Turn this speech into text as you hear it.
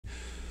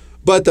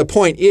But the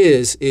point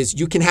is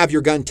you can have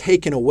your gun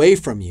taken away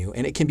from you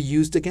and it can be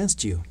used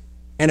against you.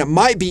 And it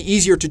might be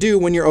easier to do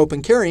when you're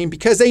open carrying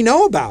because they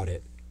know about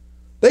it.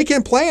 They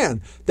can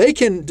plan. They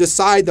can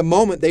decide the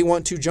moment they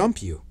want to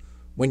jump you.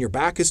 When your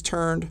back is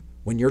turned,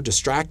 when you're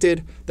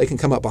distracted, they can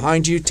come up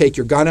behind you, take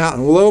your gun out,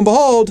 and lo and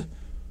behold,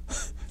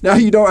 now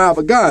you don't have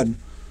a gun.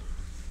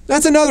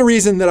 That's another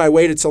reason that I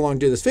waited so long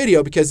to do this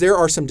video, because there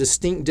are some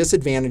distinct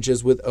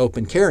disadvantages with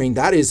open carrying.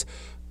 That is,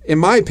 in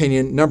my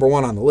opinion, number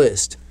one on the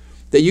list,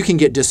 that you can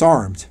get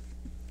disarmed.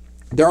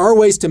 There are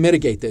ways to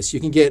mitigate this. You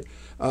can get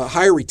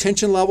higher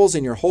retention levels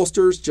in your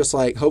holsters, just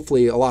like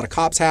hopefully a lot of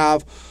cops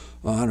have.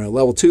 I don't know,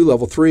 level 2,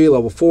 level 3,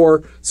 level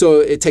 4. So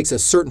it takes a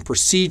certain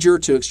procedure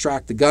to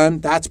extract the gun.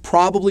 That's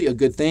probably a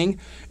good thing.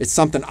 It's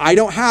something I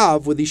don't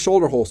have with these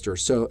shoulder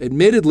holsters. So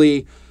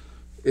admittedly,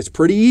 it's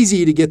pretty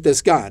easy to get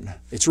this gun.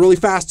 It's really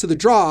fast to the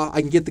draw.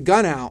 I can get the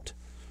gun out,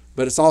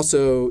 but it's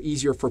also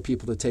easier for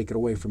people to take it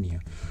away from you.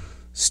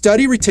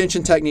 Study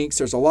retention techniques.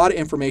 There's a lot of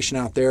information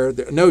out there.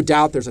 No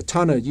doubt there's a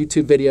ton of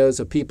YouTube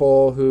videos of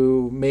people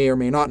who may or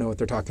may not know what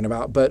they're talking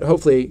about, but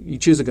hopefully you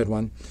choose a good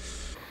one.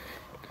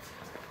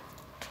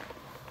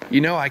 You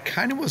know, I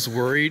kind of was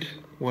worried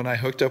when I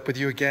hooked up with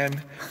you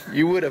again.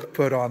 You would have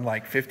put on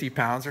like 50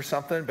 pounds or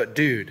something, but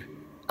dude,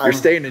 you're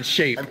staying in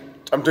shape.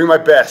 I'm doing my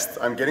best.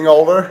 I'm getting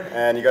older,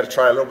 and you got to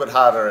try a little bit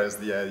harder as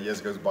the years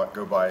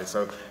go by.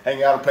 So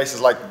hanging out in places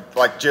like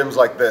gyms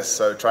like this,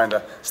 so trying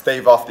to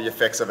stave off the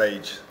effects of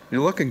age. You're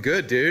looking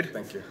good, dude.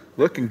 Thank you.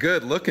 Looking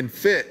good, looking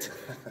fit.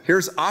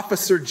 Here's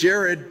Officer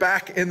Jared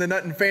back in the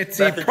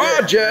Nutnfancy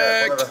project.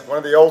 Yeah, one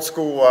of the old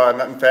school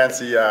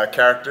Nutnfancy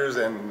characters,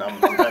 and I'm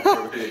back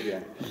here with you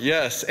again.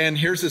 Yes, and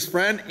here's his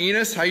friend,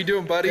 Enos. How you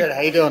doing, buddy? Good,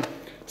 how you doing?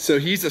 So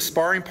he's a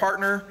sparring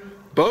partner.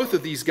 Both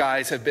of these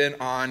guys have been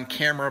on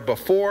camera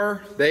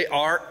before. They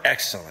are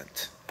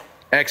excellent.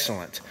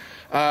 Excellent.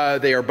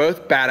 They are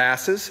both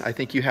badasses. I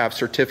think you have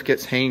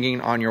certificates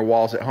hanging on your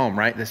walls at home,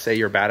 right? That say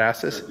you're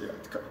badasses?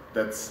 Yeah,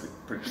 that's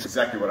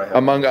exactly what I have.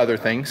 Among other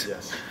things.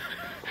 Yes.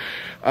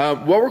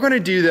 What we're going to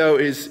do, though,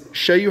 is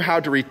show you how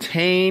to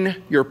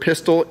retain your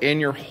pistol in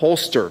your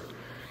holster.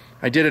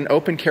 I did an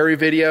open carry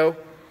video.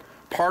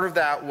 Part of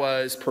that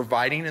was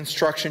providing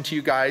instruction to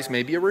you guys,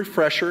 maybe a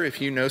refresher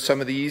if you know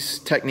some of these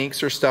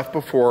techniques or stuff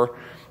before.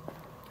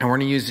 And we're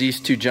going to use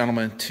these two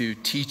gentlemen to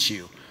teach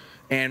you.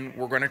 And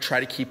we're going to try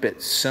to keep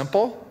it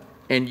simple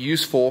and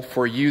useful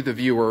for you, the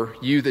viewer,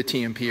 you, the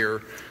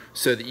TMPer,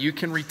 so that you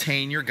can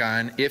retain your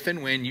gun if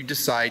and when you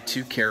decide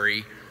to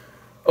carry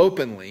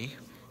openly.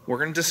 We're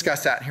going to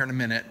discuss that here in a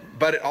minute.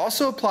 But it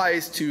also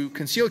applies to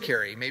concealed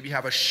carry. Maybe you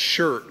have a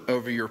shirt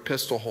over your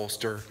pistol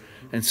holster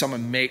and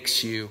someone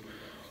makes you.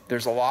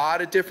 There's a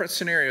lot of different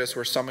scenarios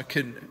where someone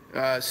could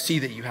see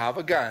that you have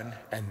a gun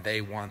and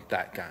they want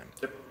that gun.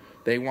 Yep.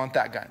 They want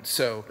that gun.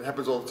 So it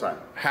happens all the time.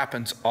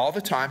 Happens all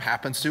the time.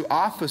 Happens to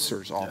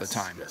officers all the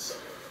time. Yes.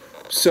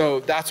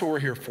 So that's what we're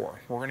here for.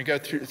 We're going to go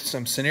through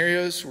some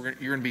scenarios. You're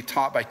going to be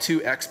taught by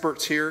two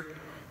experts here.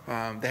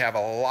 They have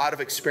a lot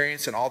of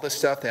experience in all this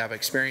stuff. They have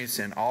experience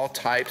in all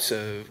types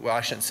of, well,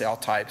 I shouldn't say all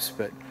types,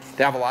 but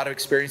they have a lot of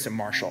experience in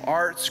martial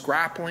arts,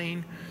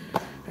 grappling,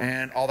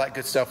 and all that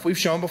good stuff we've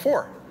shown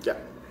before. Yeah.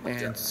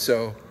 And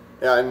so...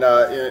 Yeah,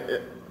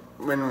 and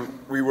when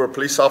we were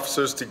police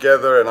officers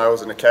together and I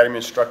was an academy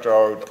instructor,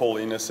 I would pull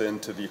Enos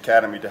into the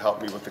academy to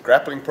help me with the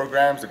grappling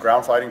programs, the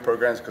ground fighting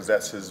programs, because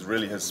that's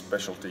really his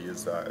specialty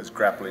is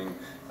grappling,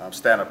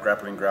 stand-up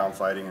grappling, ground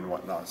fighting, and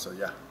whatnot. So,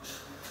 yeah.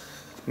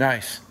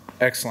 Nice.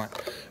 Excellent.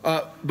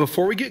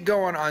 Before we get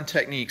going on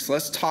techniques,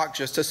 let's talk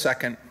just a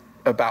second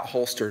about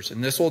holsters,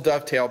 and this will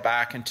dovetail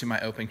back into my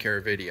open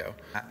carry video.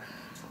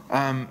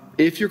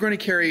 If you're going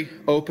to carry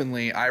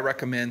openly, I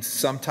recommend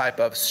some type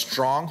of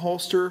strong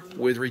holster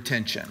with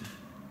retention.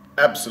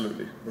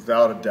 Absolutely,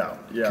 without a doubt.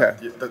 Yeah,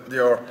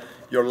 okay.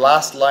 Your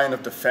last line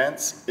of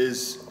defense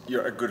is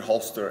a good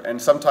holster,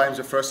 and sometimes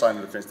your first line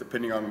of defense,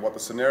 depending on what the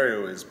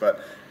scenario is.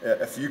 But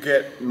if you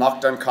get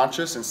knocked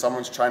unconscious and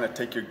someone's trying to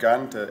take your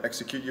gun to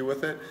execute you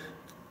with it,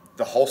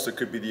 the holster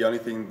could be the only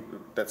thing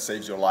that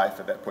saves your life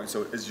at that point.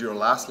 So it's your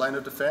last line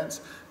of defense,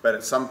 but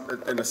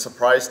in a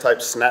surprise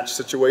type snatch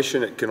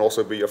situation, it can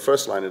also be your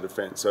first line of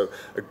defense. So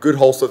a good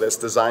holster that's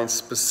designed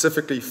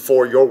specifically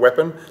for your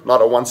weapon,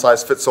 not a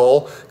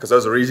one-size-fits-all, because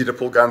those are easy to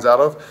pull guns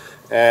out of,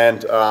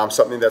 and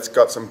something that's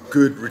got some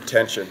good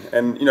retention.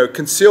 And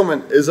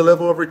concealment is a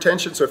level of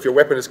retention, so if your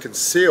weapon is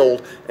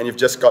concealed and you've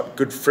just got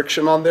good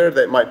friction on there,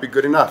 that might be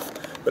good enough.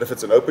 But if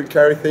it's an open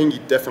carry thing, you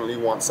definitely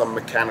want some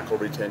mechanical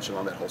retention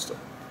on that holster.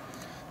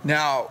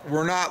 Now,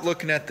 we're not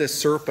looking at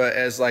this Serpa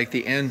as like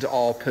the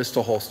end-all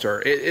pistol holster.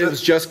 It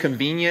was just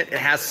convenient. It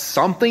has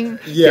something.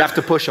 Yeah. You have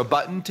to push a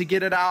button to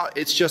get it out.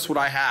 It's just what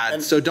I had.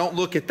 And so don't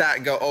look at that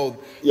and go, oh,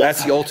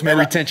 that's the ultimate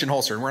retention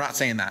holster. We're not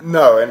saying that.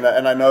 No,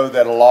 and I know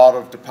that a lot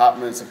of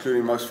departments,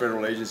 including most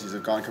federal agencies,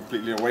 have gone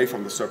completely away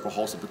from the Serpa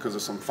holster because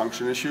of some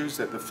function issues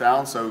that they've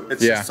found. So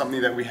it's something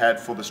that we had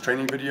for this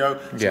training video.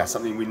 It's not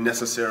something we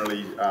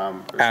necessarily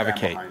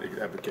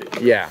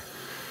advocate. Yeah.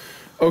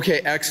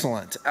 Okay,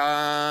 excellent.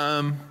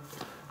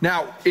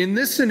 Now, in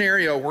this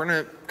scenario, we're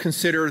going to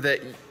consider that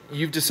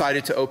you've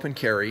decided to open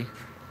carry.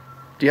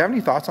 Do you have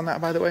any thoughts on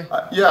that, by the way?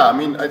 Yeah, I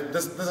mean,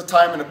 there's a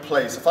time and a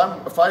place.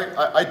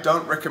 I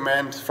don't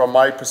recommend, from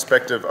my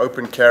perspective,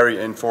 open carry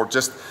in for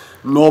just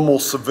normal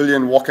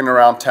civilian walking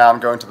around town,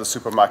 going to the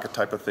supermarket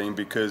type of thing,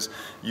 because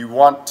you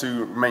want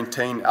to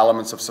maintain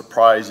elements of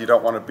surprise. You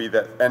don't want to be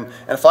that. And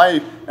if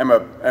I am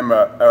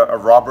a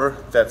robber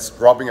that's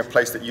robbing a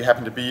place that you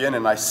happen to be in,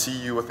 and I see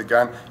you with a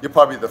gun, you're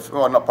probably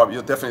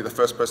you're definitely the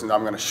first person that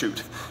I'm going to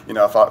shoot. You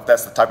know, if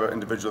that's the type of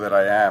individual that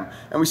I am.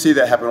 And we see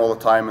that happen all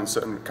the time in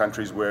certain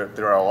countries where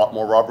there are a lot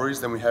more robberies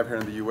than we have here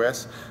in the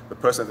U.S. The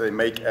person that they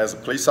make as a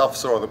police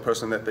officer, or the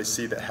person that they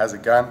see that has a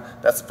gun,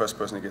 that's the first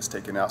person that gets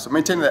taken out. So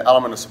maintaining that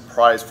element of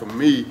surprise for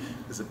me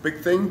is a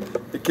big thing.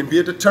 It can be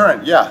a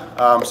deterrent,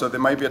 yeah. So there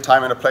may be a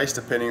time and a place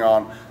depending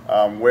on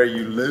where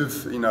you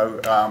live. You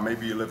know,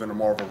 maybe you live in a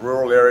more of a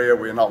rural area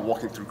where you're not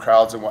walking through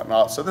crowds and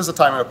whatnot. So there's a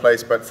time and a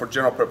place, but for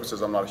general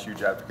purposes, I'm not a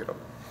huge advocate of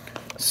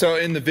it. So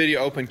in the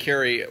video open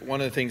carry, one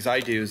of the things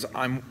I do is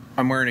I'm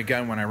wearing a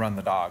gun when I run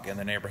the dog in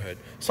the neighborhood.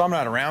 So I'm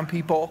not around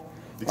people.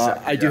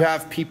 Exactly, I do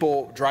have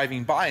people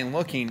driving by and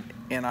looking,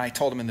 and I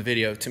told them in the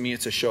video, to me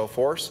it's a show of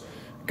force.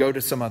 Go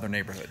to some other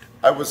neighborhood.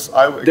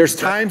 There's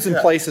times and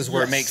places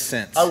where it makes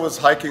sense. I was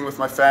hiking with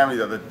my family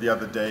the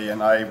other day,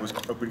 and I was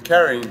open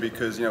carrying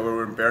because, you know, we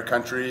were in bear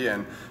country,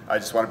 and I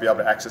just want to be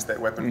able to access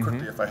that weapon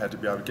quickly if I had to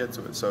be able to get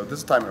to it. So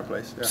there's a time and a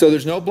place. Yeah. So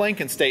there's no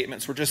blanket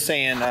statements. We're just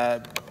saying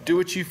do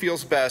what you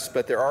feel's best,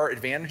 but there are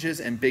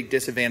advantages and big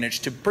disadvantages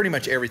to pretty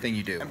much everything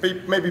you do.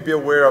 And maybe be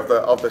aware of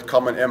the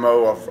common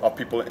MO of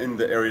people in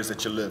the areas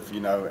that you live,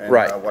 you know, and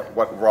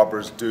what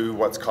robbers do,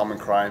 what's common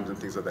crimes and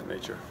things of that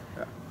nature.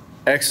 Yeah.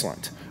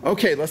 Excellent.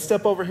 Okay, let's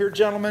step over here,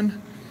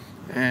 gentlemen.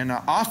 And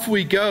off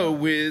we go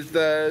with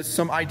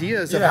some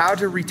ideas of how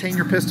to retain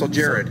your pistol.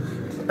 Jared.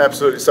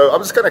 Absolutely. So I'm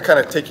just going to kind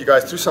of take you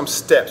guys through some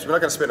steps. We're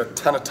not going to spend a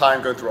ton of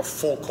time going through a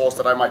full course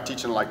that I might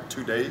teach in like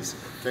 2 days.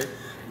 Okay.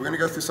 We're going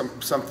to go through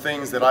some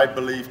things that I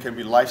believe can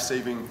be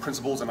life-saving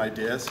principles and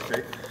ideas.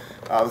 Okay.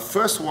 The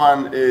first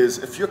one is,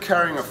 if you're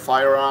carrying a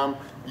firearm,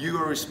 you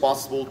are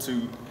responsible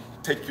to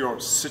take your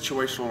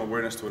situational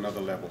awareness to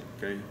another level,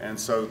 okay? And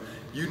so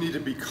you need to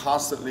be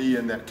constantly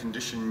in that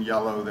condition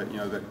yellow that, you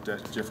know,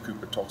 that Jeff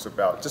Cooper talks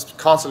about. Just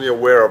constantly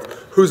aware of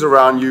who's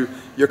around you.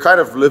 You're kind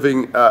of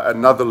living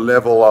another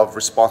level of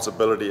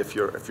responsibility if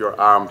you're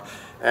armed.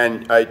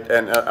 And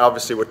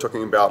obviously we're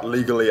talking about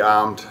legally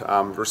armed,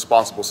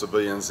 responsible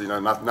civilians. You know,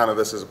 none of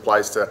this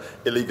applies to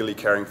illegally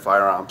carrying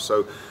firearms.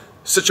 So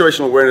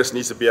situational awareness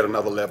needs to be at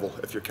another level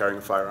if you're carrying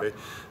a firearm.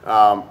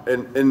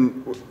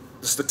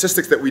 The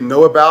statistics that we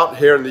know about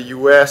here in the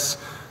U.S.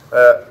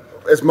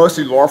 Is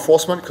mostly law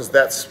enforcement, because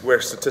that's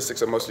where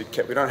statistics are mostly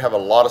kept. We don't have a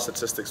lot of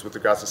statistics with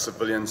regards to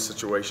civilian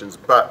situations,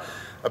 but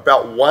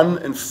about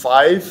 1 in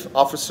 5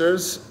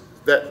 officers,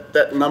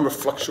 that number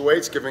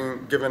fluctuates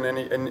given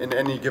in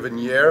any given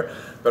year,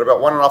 but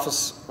about 1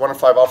 in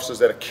 5 officers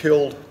that are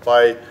killed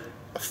by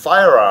a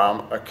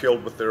firearm are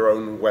killed with their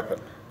own weapon.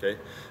 Okay,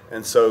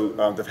 and so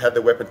they've had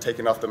their weapon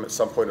taken off them at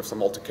some point of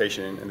some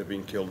altercation, and they're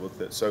being killed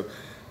with it. So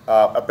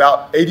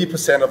about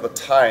 80% of the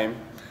time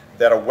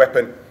that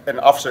an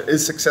officer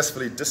is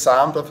successfully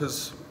disarmed of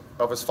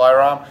his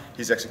firearm,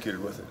 he's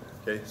executed with it.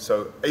 Okay,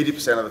 so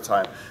 80% of the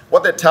time.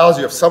 What that tells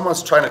you, if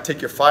someone's trying to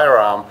take your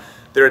firearm,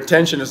 their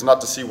intention is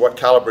not to see what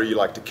caliber you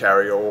like to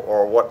carry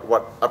or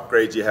what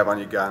upgrades you have on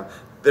your gun.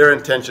 Their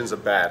intentions are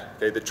bad.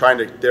 Okay,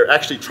 they're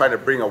actually trying to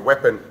bring a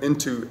weapon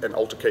into an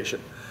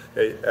altercation.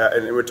 Okay,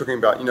 and we're talking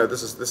about, you know,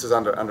 this is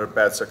under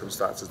bad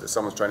circumstances that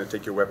someone's trying to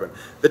take your weapon.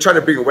 They're trying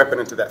to bring a weapon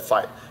into that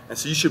fight, and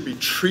so you should be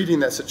treating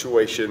that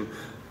situation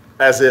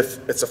as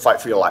if it's a fight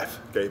for your life.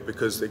 Okay,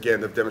 because again,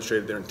 they've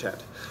demonstrated their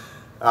intent.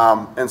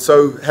 And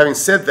so, having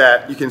said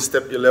that, you can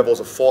step your levels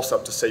of force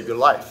up to save your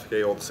life,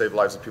 okay, or to save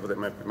lives of people that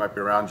might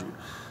be around you.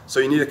 So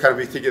you need to kind of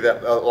be thinking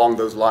that along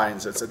those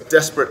lines. It's a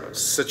desperate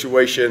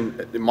situation.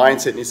 The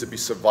mindset needs to be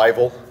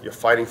survival. You're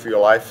fighting for your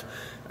life,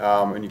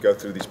 when you go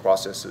through these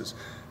processes.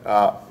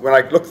 When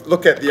I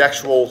look at the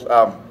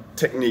actual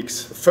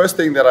techniques, the first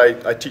thing that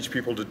I teach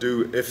people to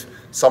do if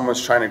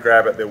someone's trying to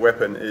grab at their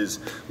weapon is,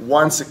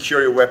 1,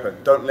 secure your weapon.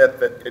 Don't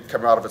let it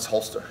come out of its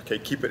holster. Okay,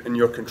 keep it in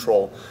your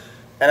control.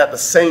 And at the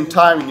same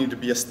time, you need to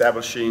be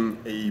establishing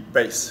a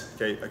base,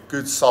 okay, a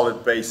good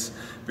solid base,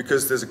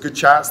 because there's a good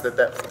chance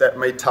that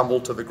may tumble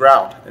to the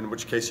ground, in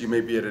which case you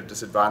may be at a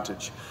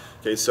disadvantage.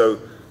 Okay, so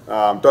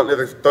don't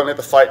let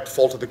the fight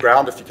fall to the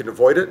ground if you can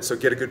avoid it. So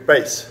get a good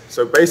base.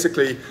 So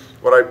basically,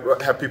 what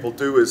I have people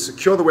do is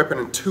secure the weapon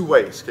in 2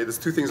 ways. Okay, there's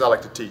 2 things I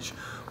like to teach,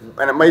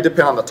 and it may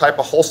depend on the type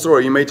of holster,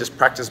 or you may just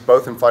practice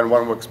both and find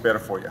one works better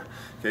for you.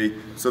 Okay,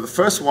 so the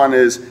first one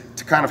is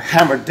to kind of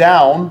hammer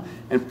down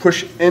and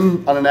push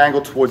in on an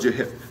angle towards your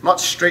hip. Not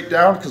straight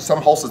down, because some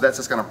holsters, that's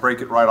just going to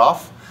break it right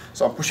off.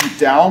 So I'm pushing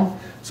down.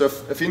 So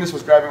if Enos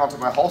was grabbing onto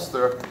my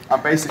holster,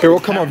 I'm basically... Okay, we'll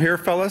come over here,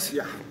 fellas.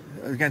 Yeah.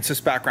 Against this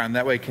background,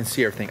 that way you can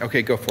see everything.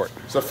 Okay, go for it.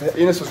 So if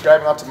Enos was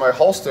grabbing onto my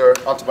holster,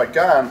 onto my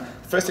gun,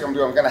 the first thing I'm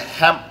doing, I'm going to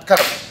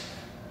kind of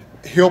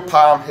heel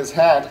palm his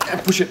hand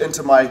and push it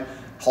into my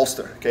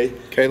holster, okay?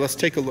 Okay, let's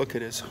take a look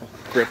at his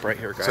grip right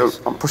here, guys. So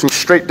I'm pushing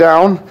straight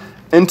down,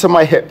 into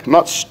my hip,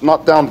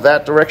 not down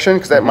that direction,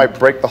 because that might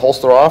break the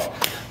holster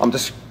off. I'm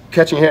just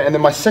catching here, and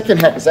then my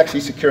second hand is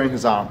actually securing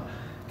his arm.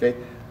 Okay.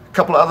 A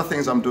couple of other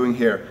things I'm doing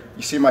here.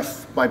 You see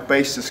my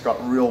base just got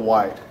real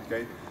wide.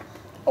 Okay.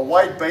 A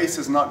wide base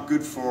is not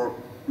good for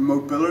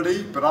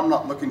mobility, but I'm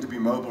not looking to be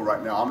mobile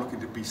right now. I'm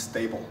looking to be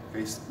stable.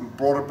 Okay?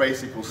 Broader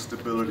base equals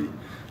stability.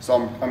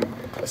 So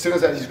as soon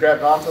as he's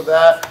grabbed onto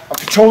that, I'm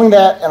controlling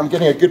that, and I'm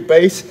getting a good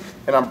base,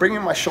 and I'm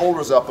bringing my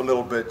shoulders up a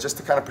little bit just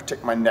to kind of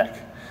protect my neck.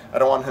 I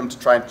don't want him to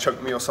try and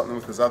choke me or something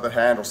with his other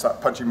hand or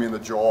start punching me in the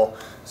jaw.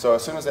 So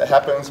as soon as that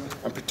happens,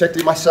 I'm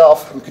protecting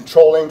myself, I'm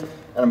controlling,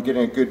 and I'm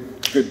getting a good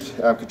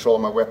control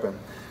of my weapon.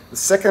 The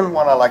second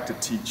one I like to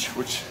teach,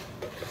 which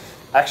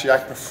actually I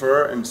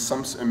prefer in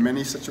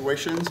many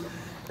situations,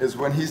 is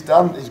when he's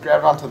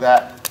grabbed onto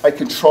that, I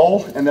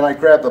control, and then I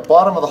grab the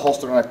bottom of the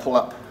holster and I pull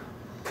up.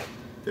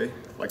 Okay,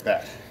 like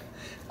that.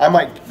 I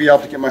might be able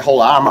to get my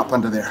whole arm up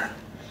under there.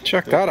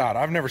 Check that out.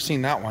 I've never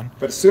seen that one.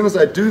 But as soon as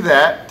I do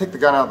that, take the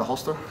gun out of the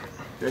holster.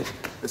 Okay,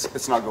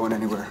 it's not going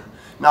anywhere.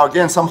 Now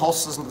again, some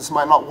holsters, this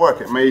might not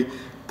work. It may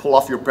pull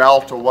off your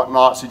belt or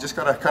whatnot, so you just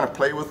gotta kind of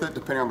play with it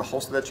depending on the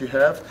holster that you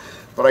have.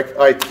 But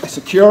I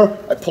secure,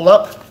 I pull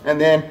up, and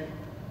then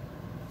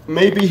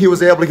maybe he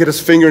was able to get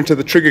his finger into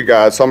the trigger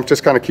guard, so I'm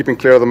just kind of keeping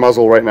clear of the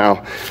muzzle right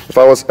now.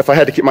 If I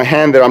had to keep my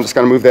hand there, I'm just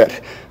going to move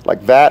that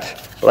like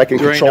that, but I can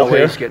control here.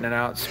 There ain't no way getting it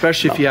out,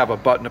 especially if you have a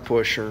button to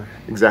push or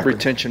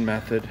retention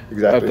method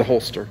of the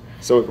holster.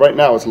 So right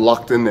now it's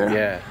locked in there.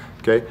 Yeah.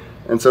 Okay,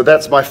 and so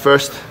that's my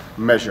first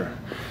measure.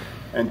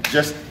 And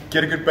just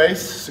get a good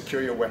base,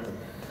 secure your weapon.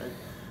 Okay?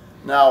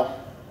 Now,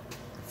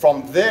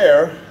 from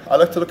there, I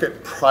like to look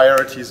at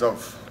priorities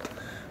of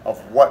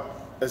what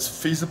is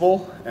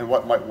feasible and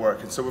what might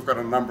work. And so we've got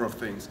a number of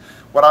things.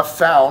 What I've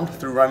found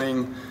through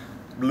running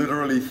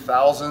literally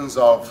thousands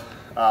of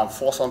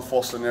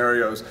force-on-force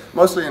scenarios,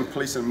 mostly in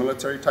police and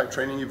military type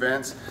training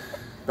events,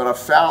 but I've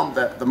found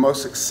that the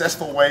most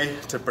successful way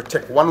to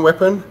protect one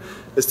weapon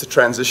is to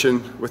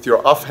transition with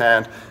your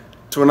offhand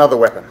to another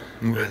weapon.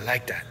 I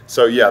like that.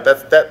 So yeah,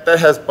 that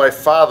has by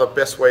far the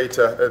best way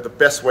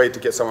to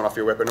get someone off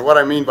your weapon. And what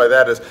I mean by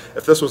that is,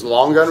 if this was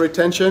long gun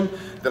retention,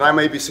 then I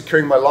may be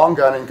securing my long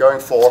gun and going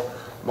for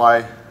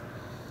my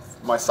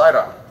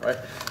sidearm, right?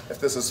 If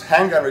this is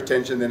handgun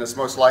retention, then it's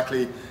most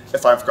likely,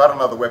 if I've got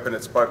another weapon,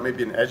 it's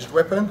maybe an edged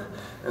weapon.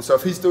 And so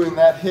if he's doing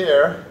that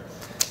here,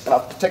 and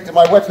I've protected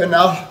my weapon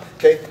now,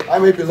 okay, I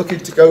may be looking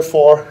to go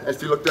for,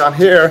 if you look down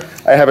here,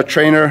 I have a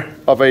trainer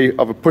of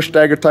a push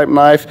dagger type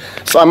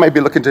knife, so I might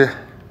be looking to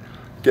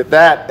get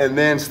that and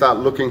then start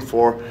looking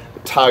for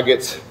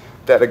targets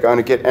that are going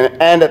to get,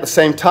 and at the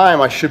same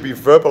time I should be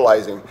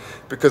verbalizing,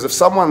 because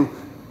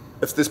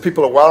if there's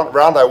people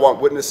around, I want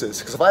witnesses,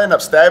 because if I end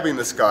up stabbing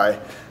this guy,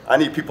 I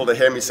need people to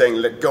hear me saying,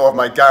 let go of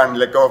my gun,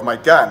 let go of my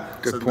gun.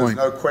 Good so point.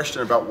 There's no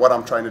question about what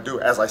I'm trying to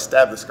do as I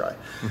stab this guy.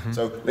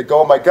 So let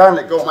go of my gun,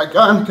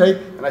 okay?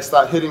 And I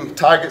start hitting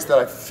targets that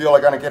I feel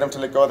are going to get him to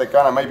let go of their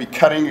gun. I may be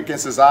cutting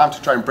against his arm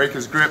to try and break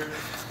his grip,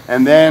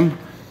 and then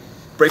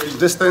breaking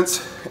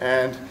distance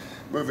and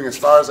moving as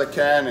far as I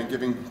can and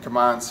giving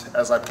commands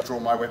as I draw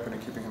my weapon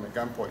and keeping him at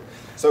gunpoint.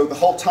 So the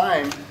whole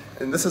time,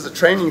 and this is a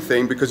training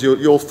thing because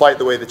you'll fight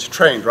the way that you're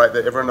trained, right?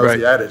 That everyone knows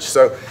the adage.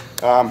 So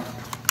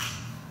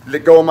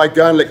let go of my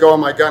gun, let go of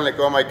my gun, let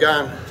go of my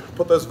gun.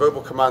 Put those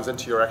verbal commands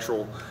into your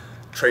actual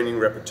training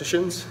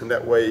repetitions, and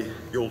that way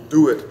you'll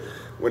do it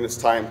when it's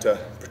time to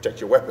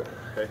protect your weapon.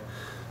 Okay?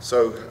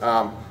 So,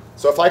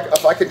 so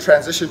if I can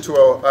transition to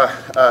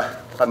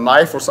a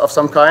knife of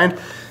some kind,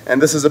 and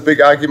this is a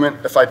big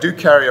argument, if I do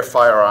carry a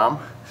firearm,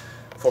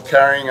 for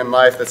carrying a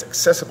knife that's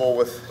accessible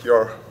with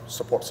your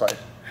support side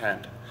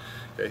hand.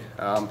 Okay,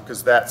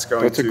 because that's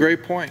a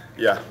great point.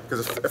 Yeah,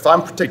 because if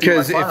I'm protecting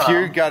my firearm, if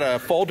you got a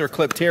folder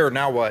clipped here,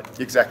 now what?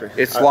 Exactly.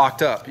 It's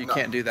locked up. You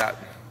can't do that.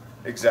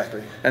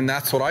 Exactly. And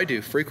that's what I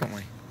do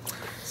frequently.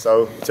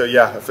 So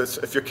yeah,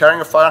 if you're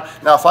carrying a firearm,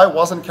 now if I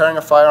wasn't carrying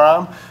a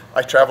firearm,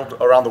 I traveled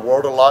around the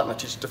world a lot and I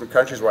teach different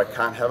countries where I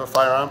can't have a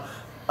firearm.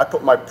 I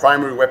put my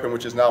primary weapon,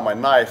 which is now my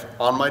knife,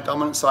 on my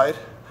dominant side,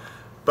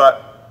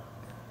 but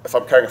if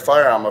I'm carrying a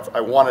firearm,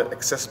 I want it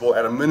accessible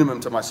at a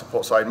minimum to my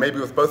support side, maybe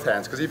with both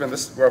hands, because even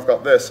this, where I've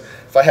got this,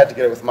 if I had to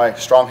get it with my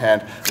strong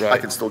hand, I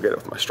can still get it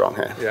with my strong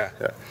hand. Yeah.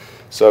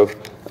 So,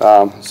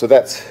 so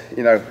that's,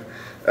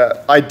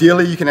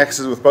 ideally you can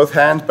access it with both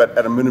hands, but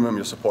at a minimum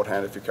your support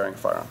hand if you're carrying a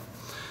firearm.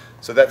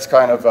 So that's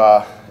kind of,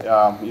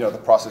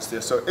 the process there.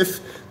 So if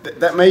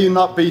that may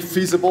not be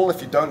feasible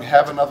if you don't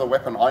have another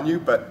weapon on you,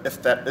 but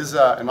if that is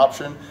an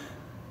option,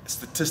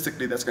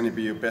 statistically that's going to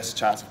be your best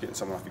chance of getting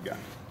someone off your gun.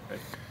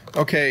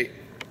 Okay,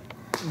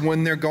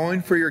 when they're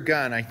going for your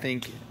gun, I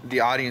think the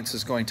audience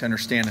is going to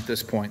understand at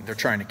this point they're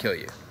trying to kill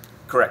you.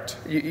 Correct.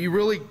 You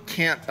really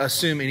can't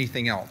assume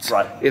anything else.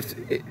 Right.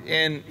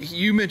 And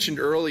you mentioned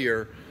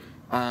earlier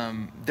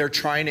they're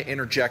trying to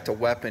interject a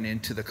weapon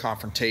into the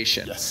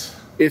confrontation. Yes.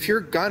 If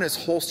your gun is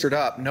holstered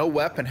up, no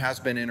weapon has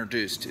been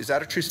introduced. Is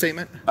that a true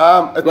statement?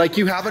 Like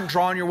you haven't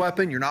drawn your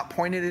weapon, you're not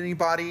pointing at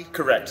anybody?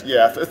 Correct.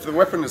 Yeah. If the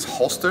weapon is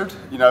holstered,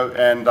 you know,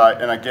 and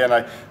again,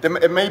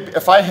 it may be,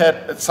 if I had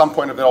at some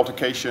point of the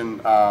altercation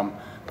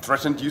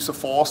threatened use of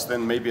force,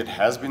 then maybe it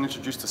has been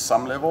introduced to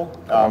some level.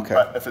 Okay.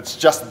 But if it's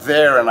just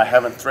there and I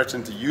haven't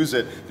threatened to use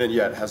it, then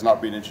yeah, it has not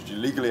been introduced.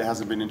 Legally, it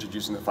hasn't been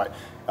introduced in the fight.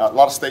 A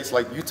lot of states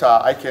like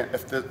Utah,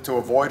 to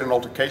avoid an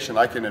altercation,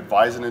 I can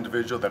advise an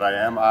individual that I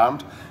am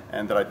armed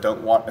and that I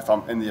don't want, if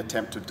I'm in the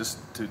attempt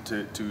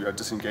to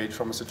disengage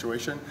from a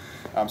situation.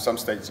 Some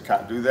states you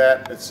can't do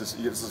that. It's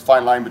a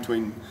fine line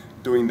between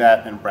doing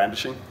that and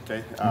brandishing,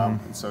 okay?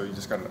 And so you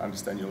just got to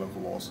understand your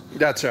local laws.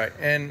 That's right.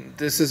 And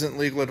this isn't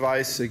legal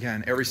advice.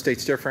 Again, every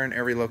state's different,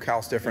 every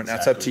locale's different.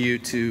 Exactly. That's up to you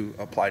to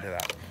apply to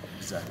that.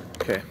 Exactly.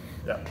 Okay.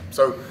 Yeah.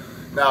 So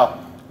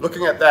now,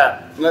 looking at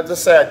that, let's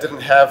just say I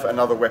didn't have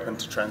another weapon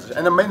to transition,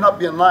 and it may not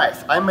be a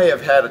knife. I may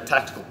have had a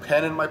tactical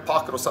pen in my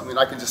pocket or something.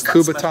 I can just start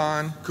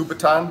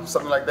Kubaton,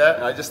 something like that,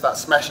 and I just start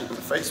smashing in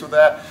the face with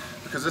that,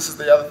 because this is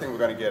the other thing we're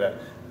going to get at.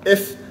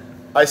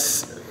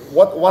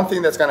 One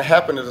thing that's going to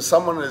happen is if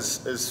someone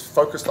is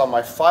focused on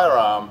my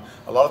firearm,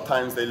 a lot of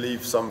times they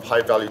leave some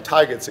high-value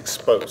targets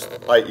exposed,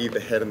 i.e. the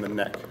head and the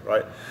neck,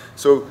 right?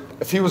 So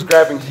if he was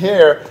grabbing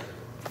here,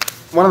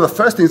 one of the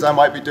first things I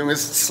might be doing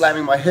is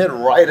slamming my head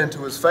right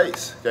into his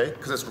face, okay?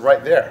 Because it's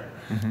right there.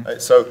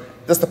 Right? So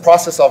just the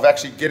process of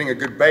actually getting a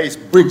good base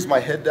brings my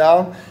head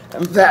down,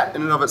 and that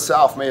in and of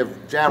itself may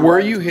have jammed. Where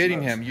are you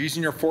hitting him?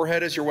 Using your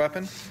forehead as your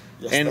weapon?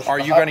 Yes, and are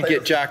you going to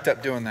get jacked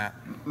up doing that?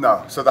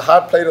 No. So the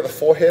hard plate of the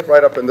forehead,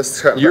 right up in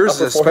this. Yours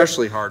is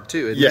especially hard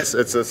too. Isn't yes,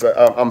 it?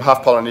 I'm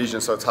half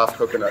Polynesian, so it's half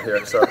coconut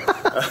here. So,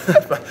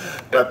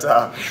 but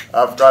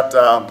I've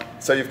got.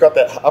 So you've got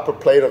that upper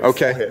plate of the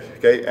forehead.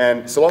 Okay,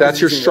 and so long that's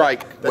as your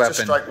strike weapon. That's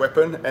your strike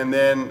weapon, and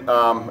then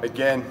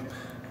again.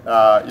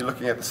 You're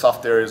looking at the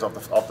soft areas of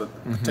the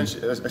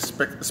potential,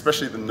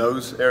 especially the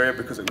nose area,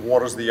 because it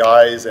waters the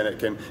eyes and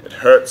it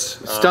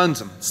hurts. Stuns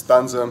them.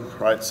 Stuns them,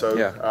 right? So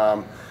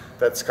yeah.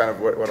 That's kind of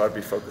what I'd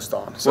be focused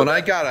on. So I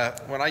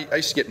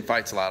used to get in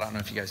fights a lot. I don't know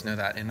if you guys know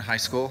that, in high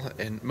school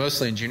and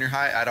mostly in junior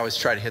high, I'd always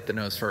try to hit the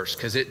nose first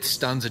because it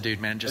stuns a dude,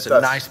 man. Just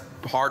a nice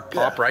hard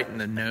pop right in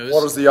the nose.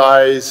 Waters the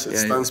eyes, it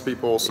stuns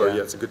people, so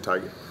yeah, it's a good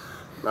target.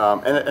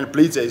 And it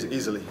bleeds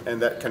easily,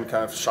 and that can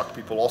kind of shock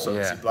people also.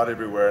 You see blood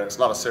everywhere, and it's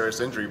not a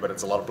serious injury, but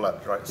it's a lot of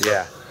blood, right?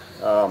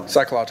 So,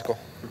 psychological.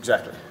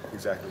 Exactly.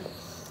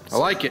 I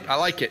like it. I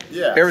like it.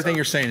 Yeah. Everything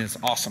you're saying is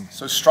awesome.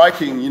 So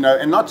striking, you know,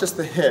 and not just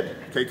the head,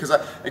 okay? Because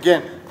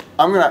again,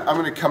 I'm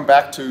gonna come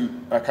back to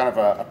kind of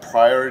a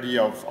priority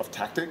of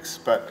tactics.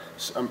 But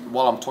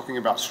while I'm talking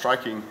about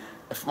striking,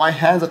 if my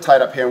hands are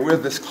tied up here and we're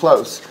this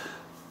close,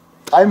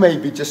 I may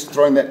be just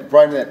throwing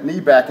that knee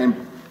back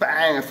and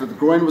bang if the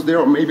groin was there,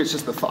 or maybe it's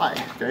just the thigh.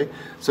 Okay,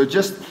 so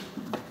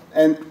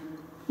and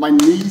my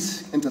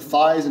knees into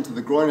thighs, into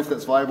the groin if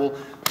that's viable.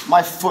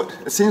 My foot,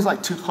 it seems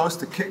like too close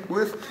to kick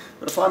with,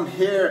 but if I'm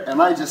here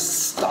and I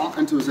just stomp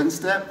into his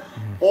instep,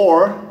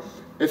 or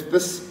if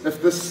this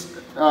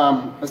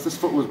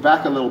foot was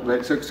back a little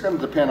bit, so it's going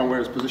to depend on where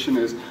his position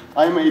is,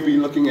 I may be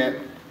looking at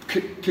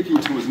kicking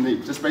to his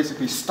knee, just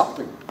basically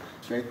stomping.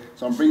 Okay,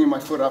 so I'm bringing my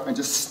foot up and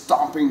just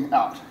stomping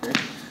out. Okay,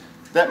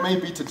 that may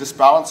be to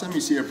disbalance him.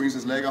 You see, it brings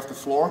his leg off the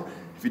floor.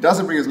 If he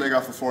doesn't bring his leg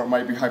off the floor, it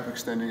might be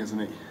hyperextending his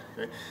knee.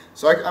 Okay,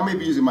 so I may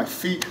be using my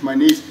feet, my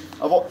knees.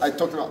 I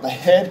talked about the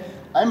head.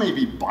 I may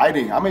be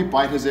biting. I may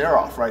bite his ear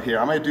off right here.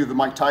 I may do the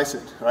Mike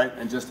Tyson, right?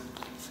 And just,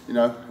 you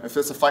know, if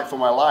it's a fight for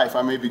my life,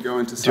 I may be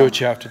going to do what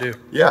you have to do.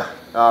 Yeah.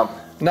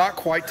 Not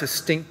quite to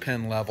stink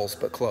pen levels,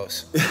 but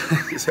close.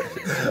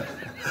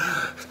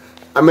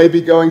 I may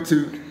be going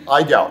to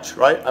eye gouge,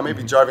 right? I may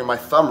be driving my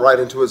thumb right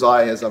into his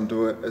eye as I'm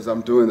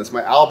doing this.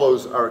 My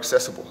elbows are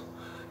accessible.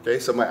 Okay,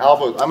 so my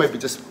elbows, I may be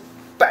just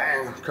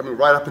bang, coming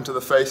right up into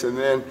the face, and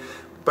then,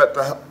 but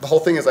the whole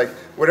thing is like,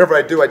 whatever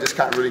I do, I just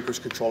can't relinquish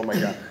control of my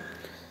gun.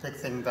 Big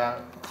thing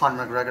that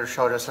Conor McGregor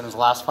showed us in his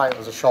last fight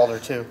was a shoulder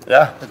too.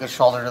 Yeah. Like a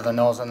shoulder to the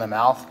nose and the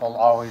mouth will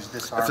always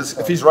disarm.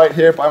 If he's right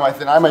here by my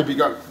thing, I might be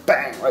going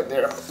bang right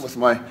there with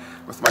my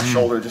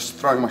shoulder, just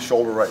throwing my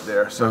shoulder right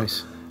there. So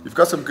you've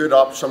got some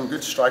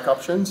good strike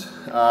options.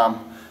 Now,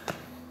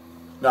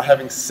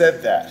 having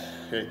said that,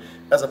 okay,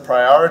 as a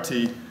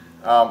priority,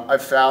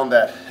 I've found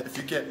that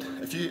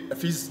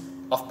if he's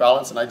off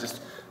balance and I just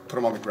put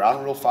him on the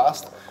ground real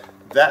fast,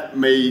 that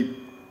may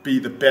be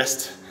the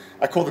best.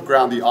 I call the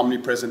ground the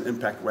omnipresent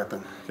impact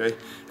weapon. Okay,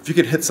 if you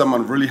could hit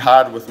someone really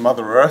hard with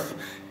Mother Earth,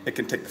 it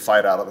can take the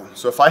fight out of them.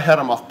 So if I had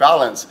him off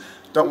balance,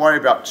 don't worry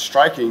about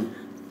striking.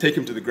 Take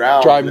him to the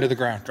ground. Drive him to the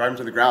ground. Drive him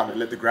to the ground and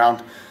let the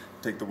ground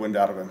take the wind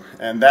out of him.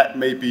 And that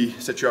may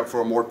set you up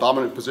for a more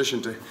dominant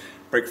position to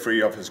break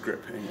free of his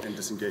grip and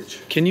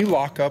disengage. Can you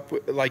lock up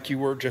like you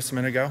were just a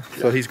minute ago?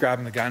 Yeah. So he's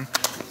grabbing the gun.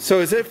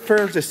 So is it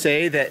fair to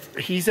say that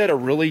he's at a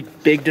really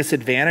big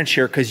disadvantage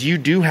here because you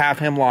do have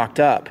him locked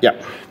up?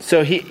 Yeah.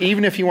 So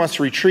even if he wants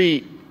to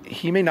retreat,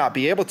 he may not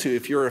be able to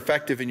if you're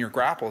effective in your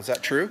grapple. Is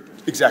that true?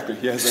 Exactly,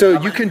 yeah.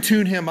 So you can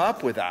tune him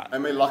up with that. I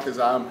may lock his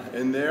arm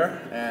in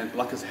there and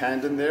lock his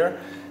hand in there.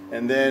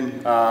 And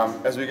then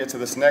as we get to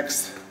this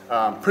next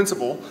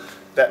principle,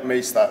 that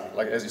may start,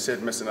 like as you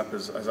said, messing up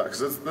his arm.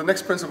 Because the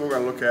next principle we're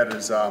going to look at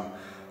is,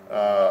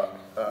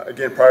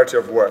 again, priority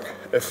of work.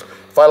 If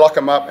I lock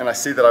him up and I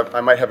see that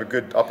I might have a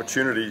good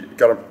opportunity,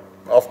 got him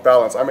off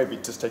balance, I may be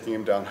just taking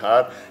him down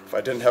hard. If I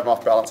didn't have him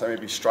off balance, I may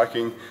be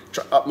striking.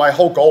 My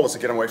whole goal is to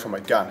get him away from my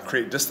gun,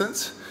 create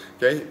distance.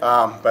 Okay,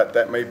 but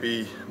that may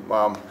be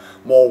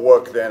more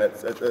work than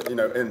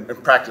in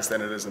practice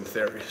than it is in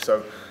theory.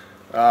 So,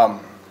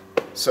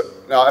 so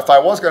now if I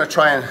was going to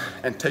try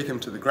and take him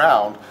to the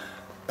ground,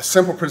 a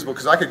simple principle,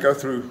 because I could go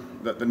through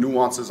the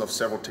nuances of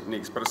several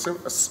techniques, but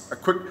a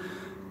quick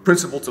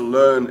principle to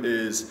learn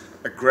is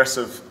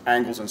aggressive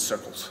angles and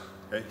circles.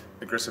 Okay?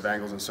 Aggressive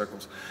angles and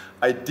circles.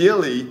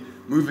 Ideally,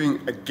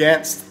 moving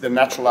against the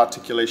natural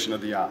articulation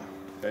of the arm.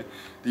 Okay?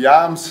 The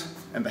arms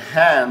and the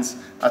hands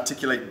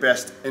articulate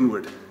best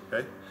inward.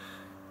 Okay?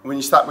 When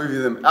you start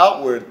moving them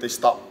outward, they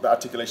stop. The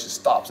articulation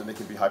stops, and they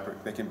can be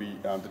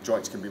the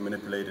joints can be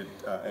manipulated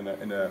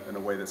in a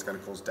way that's going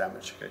to cause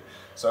damage. Okay?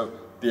 So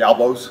the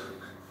elbows,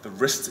 the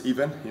wrists,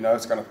 even,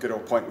 it's going to get to a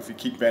point. If you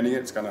keep bending it,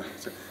 it's going to.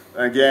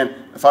 And again,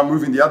 if I'm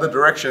moving the other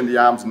direction, the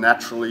arms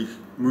naturally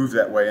move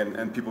that way,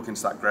 and people can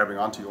start grabbing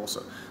onto you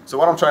also. So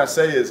what I'm trying to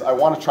say is, I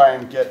want to try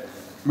and get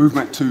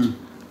movement to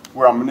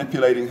where I'm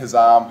manipulating his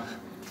arm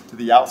to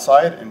the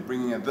outside and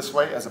bringing it this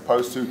way, as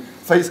opposed to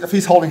if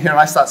he's holding here and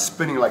I start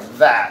spinning like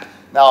that.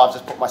 Now I've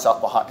just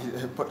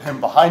put him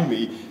behind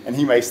me, and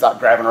he may start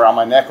grabbing around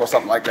my neck or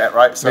something like that,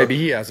 right? So, maybe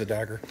he has a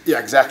dagger. Yeah,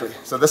 exactly.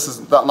 So this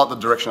is not the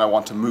direction I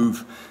want to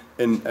move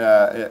in.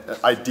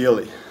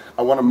 Ideally,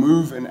 I want to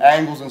move in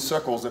angles and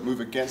circles that move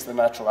against the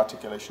natural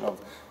articulation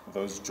of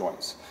those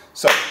joints.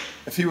 So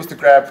if he was to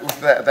grab with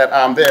that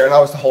arm there, and I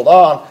was to hold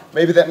on,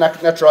 maybe that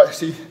natural.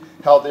 See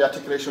how the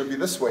articulation would be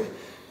this way.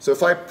 So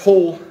if I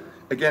pull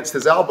against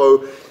his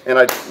elbow and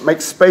I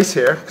make space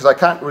here, because I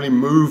can't really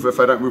move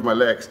if I don't move my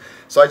legs.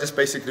 So I just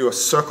basically do a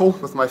circle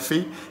with my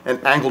feet and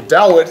angle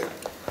downward.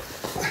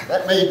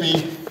 That may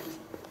be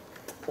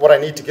what I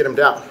need to get him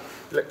down.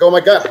 Let go of my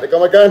gun, let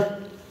go of my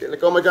gun, let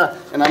go of my gun.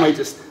 And I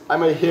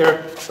may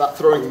here start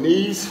throwing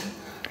knees.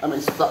 I may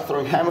start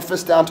throwing hammer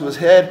fists down to his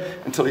head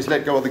until he's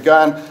let go of the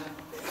gun.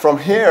 From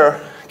here,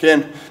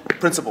 again,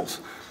 principles.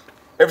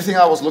 Everything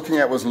I was looking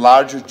at was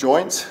larger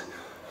joints.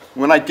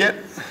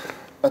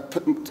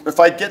 If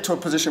I get to a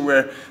position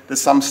where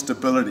there's some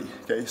stability,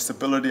 okay,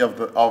 stability of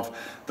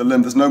the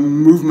limb, there's no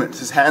movement,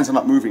 his hands are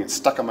not moving, it's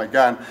stuck on my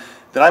gun,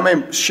 then I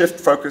may shift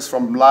focus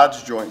from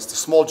large joints to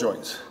small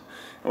joints.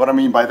 And what I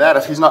mean by that,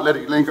 if he's not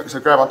letting go, so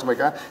grab onto my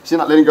gun, if he's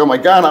not letting go of my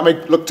gun, I may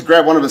look to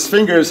grab one of his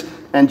fingers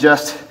and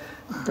just,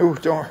 ooh,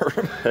 don't hurt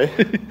him.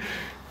 Okay?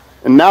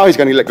 And now he's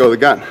going to let go of the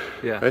gun.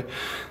 Yeah. Okay?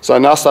 So I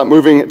now start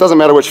moving, it doesn't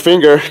matter which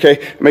finger,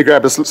 okay, I may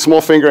grab this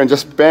small finger and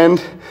just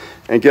bend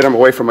and get him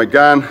away from my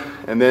gun,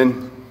 and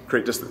then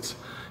create distance.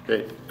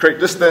 Okay, create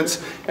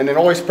distance, and then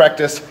always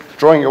practice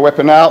drawing your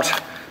weapon out.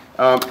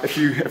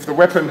 If the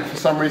weapon for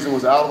some reason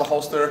was out of the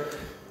holster,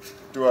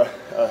 do a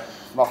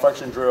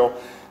malfunction drill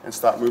and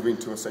start moving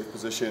to a safe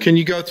position. Can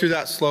you go through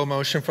that slow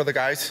motion for the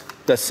guys?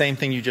 The same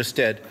thing you just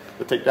did.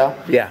 The takedown?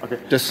 Yeah. Okay.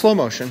 Just slow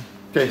motion.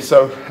 Okay,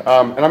 so and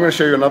I'm going to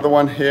show you another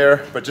one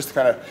here, but just to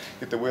kind of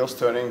get the wheels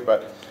turning.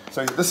 But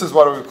so this is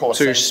what we would call.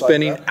 So you're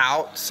spinning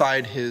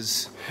outside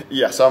his.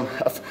 Yeah. So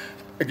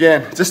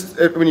again, just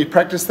when you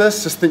practice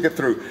this, just think it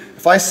through.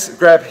 If I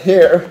grab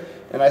here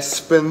and I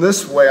spin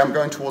this way, I'm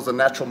going towards the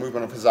natural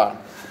movement of his arm.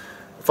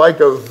 If I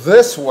go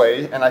this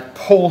way and I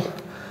pull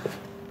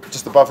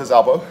just above his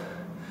elbow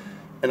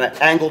and I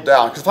angle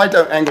down, because if I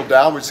don't angle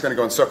down, we're just going to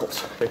go in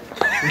circles. Okay.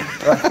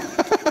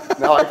 Right.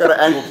 Now I've got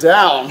to angle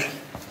down.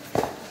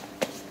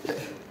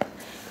 Okay.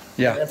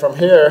 Yeah. And from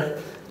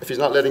here, if he's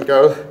not letting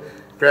go,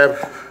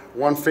 grab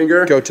one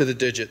finger. Go to the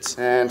digits.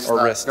 And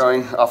start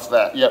going off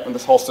that. Yep, and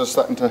this holster's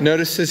starting to.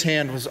 Notice his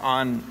hand was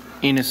on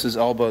Enos's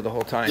elbow the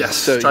whole time. Yes.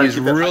 So he's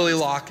really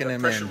locking him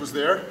in. Pressure was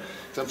there.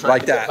 So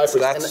like that. So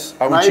that's,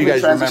 I want you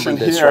guys to remember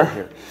this right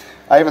here.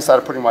 I even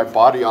started putting my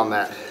body on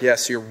that. Yeah,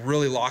 so you're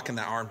really locking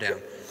that arm down.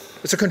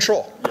 It's a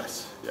control.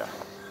 Yes, yeah.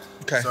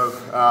 Okay.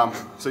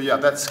 So yeah,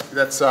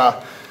 that's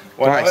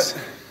one. Nice.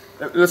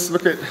 Let's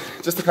look at,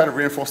 just to kind of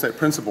reinforce that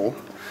principle,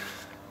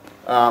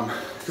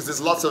 because there's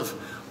lots of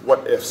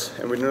what ifs,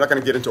 and we're not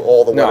going to get into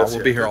all the what ifs. No,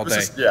 we'll be here all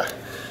day. Yeah.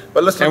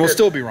 But let's look and we'll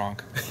still be wrong.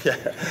 Yeah.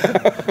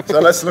 So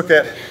let's look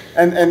at,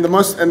 and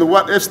the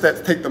what ifs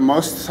that take the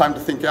most time to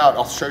think out,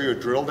 I'll show you a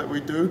drill that we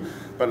do,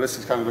 but let's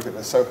just kind of look at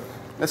this. So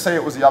let's say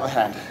it was the other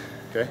hand,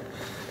 okay?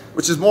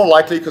 Which is more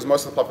likely because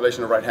most of the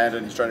population are right-handed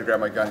and he's trying to grab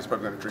my gun, he's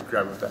probably going to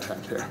grab it with that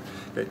hand here.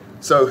 Okay.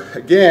 So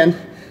again,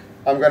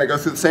 I'm going to go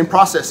through the same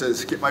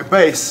processes, get my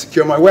base,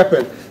 secure my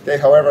weapon. Okay.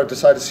 However, I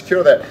decide to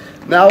secure that.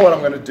 Now what I'm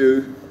going to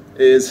do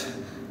is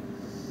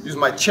use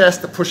my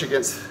chest to push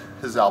against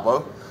his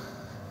elbow.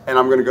 And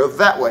I'm going to go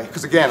that way.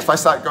 Because again, if I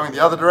start going the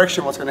other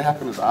direction, what's going to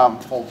happen is the arm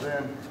folds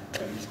in,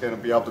 and he's going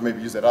to be able to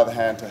maybe use that other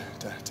hand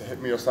to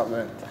hit me or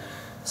something.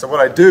 So what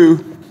I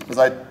do is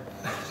I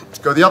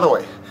go the other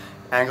way,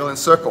 angle and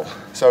circle.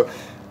 So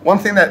one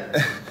thing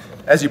that,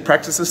 as you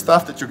practice this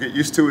stuff, that you'll get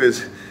used to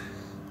is,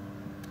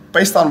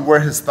 based on where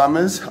his thumb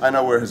is, I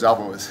know where his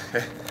elbow is.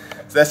 Okay?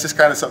 So that's just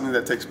kind of something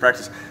that takes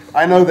practice.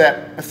 I know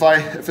that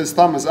if his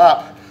thumb is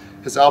up,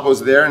 his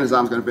elbow's there and his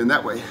arm's going to bend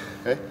that way.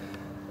 Okay?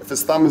 If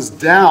his thumb is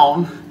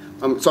down,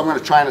 so I'm going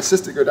to try and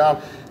assist it go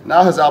down.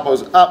 Now his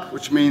elbow's up,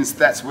 which means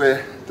that's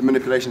where the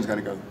manipulation is going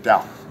to go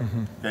down.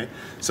 Okay?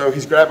 So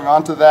he's grabbing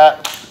onto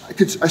that.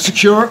 I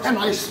secure and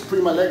I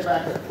bring my leg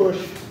back and push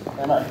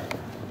and I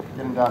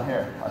get him down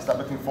here. I start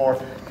looking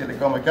for, get it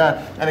going, my gun.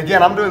 And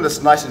again, I'm doing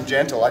this nice and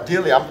gentle.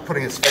 Ideally, I'm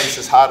putting his face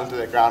as hard into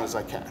the ground as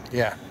I can.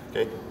 Yeah.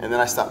 Okay? And then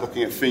I start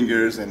looking at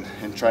fingers and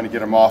trying to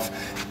get him off.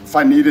 If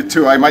I needed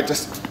to, I might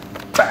just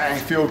bang,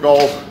 field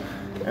goal,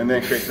 and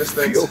then create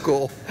distance. Field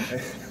goal.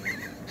 Okay?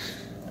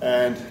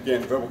 And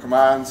again, verbal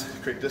commands,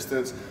 create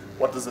distance.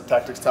 What does the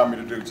tactics tell me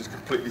to do? Just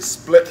completely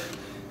split,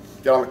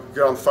 get on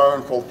the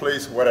phone, call the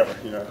police, whatever.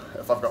 You know,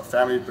 if I've got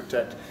family to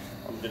protect,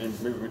 I'm getting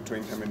moving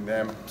between him and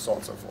them, so on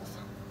and so forth.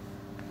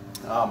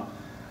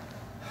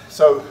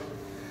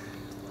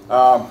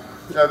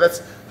 You know,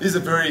 these are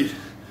very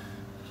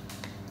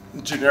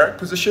generic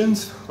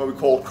positions, what we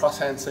call cross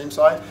hand same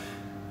side,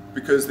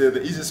 because they're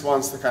the easiest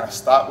ones to kind of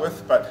start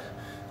with, but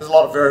there's a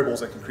lot of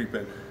variables that can creep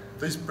in.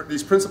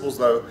 These principles,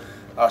 though,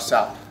 are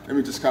sound. Let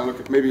me just kind of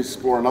look at, maybe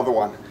explore another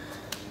one.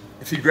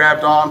 If he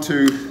grabbed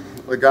onto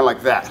a gun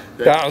like that.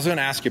 Okay? I was going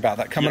to ask you about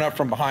that, coming up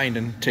from behind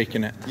and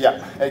taking it.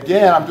 Yeah,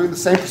 again, I'm doing the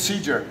same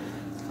procedure.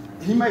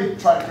 He may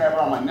try to grab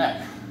around my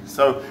neck.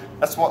 So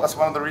that's one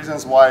of the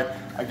reasons why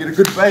I get a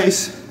good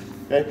base,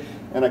 okay,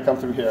 and I come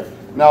through here.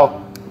 Now,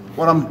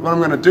 what I'm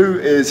going to do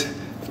is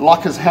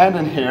lock his hand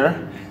in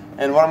here,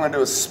 and what I'm going to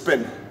do is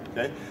spin,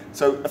 okay?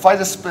 So if I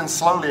just spin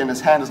slowly and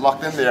his hand is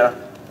locked in there,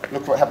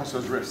 look what happens to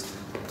his wrist.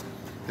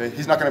 Okay?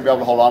 He's not going to be able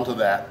to hold on to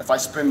that. If I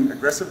spin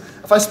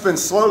if I spin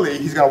slowly,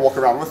 he's going to walk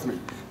around with me.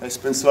 If I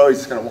spin slow, he's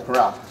just going to walk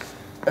around.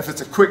 If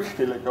it's a quick,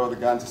 okay, let go of the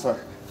gun, so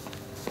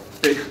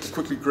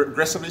quickly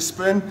aggressively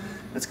spin,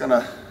 it's going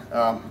to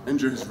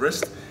injure his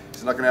wrist.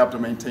 He's not going to be able to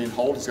maintain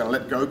hold. He's going to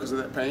let go because of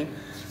that pain.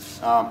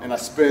 And I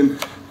spin,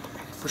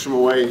 push him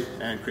away,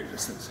 and create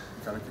distance.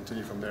 Kind of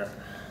continue from there.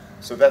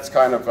 So that's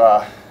kind of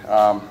the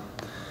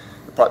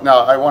part.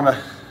 Now I want to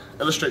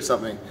illustrate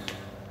something.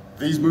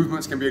 These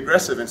movements can be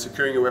aggressive, and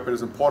securing your weapon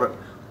is important.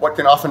 What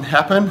can often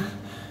happen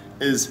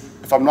is,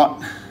 if I'm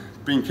not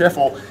being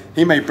careful,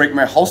 he may break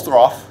my holster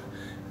off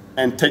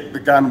and take the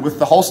gun with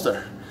the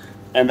holster.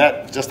 And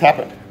that just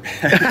happened.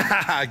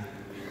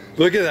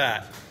 Look at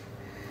that.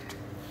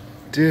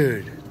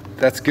 Dude,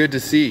 that's good to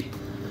see.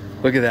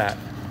 Look at that.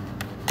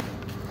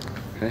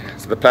 Okay,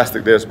 so the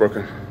plastic there is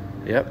broken.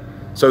 Yep.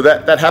 So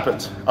that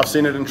happens. I've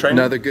seen it in training.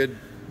 Another good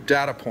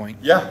data point.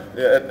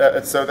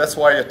 Yeah, so that's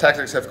why your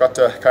tactics have got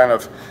to kind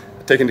of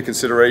take into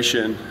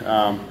consideration.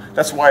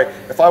 That's why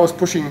if I was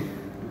pushing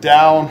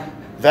down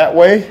that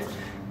way,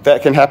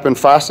 that can happen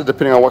faster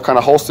depending on what kind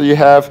of holster you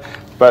have.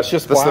 But it's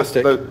just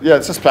plastic. Yeah,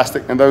 it's just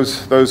plastic, and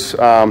those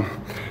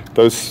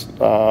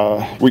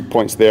weak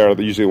points there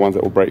are usually the ones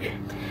that will break.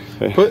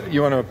 Okay.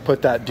 You want to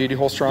put that duty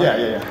holster on?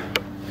 Yeah.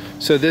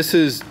 So this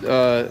is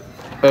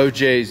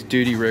OJ's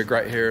duty rig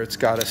right here. It's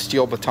got a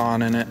steel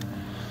baton in it,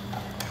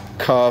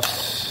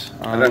 cuffs.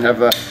 I don't have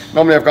the.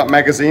 Normally, I've got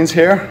magazines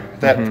here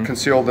that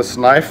conceal this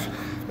knife.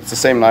 It's the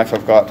same knife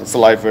I've got. It's the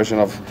live version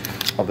of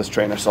this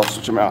trainer, so I'll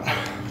switch them out.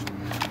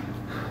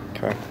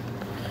 Okay.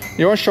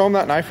 You want to show them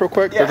that knife real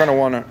quick? Yeah. They're going to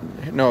want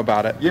to know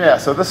about it. Yeah.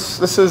 So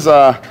this is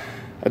a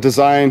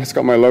design. It's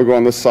got my logo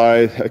on this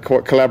side. A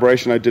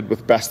collaboration I did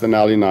with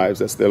Bastinelli Knives.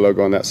 That's their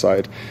logo on that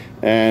side.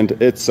 And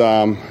it's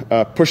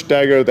a push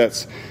dagger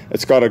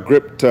it's got a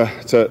grip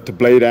to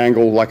blade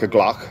angle like a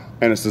Glock,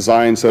 and it's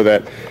designed so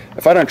that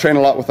if I don't train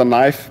a lot with a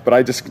knife, but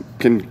I just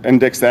can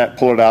index that,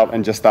 pull it out,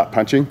 and just start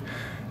punching,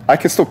 I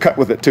can still cut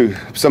with it too.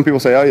 Some people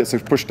say, oh, it's a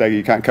push dagger,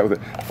 you can't cut with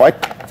it. If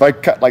I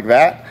cut like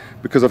that,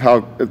 because of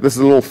how this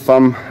is a little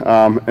thumb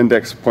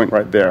index point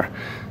right there.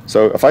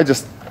 So if I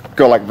just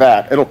go like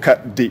that, it'll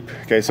cut deep.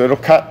 Okay, so it'll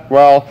cut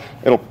well.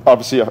 It'll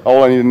obviously,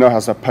 all I need to know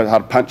is how to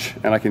punch,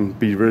 and I can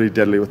be really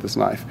deadly with this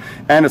knife.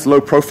 And it's low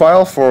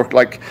profile for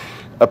like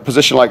a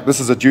position like this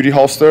is a duty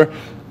holster.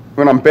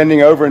 When I'm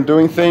bending over and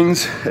doing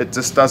things, it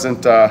just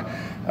doesn't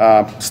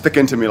stick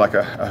into me like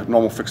a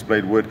normal fixed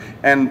blade would.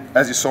 And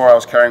as you saw, I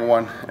was carrying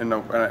one in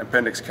an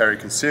appendix carry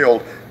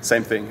concealed.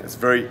 Same thing. It's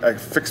a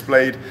fixed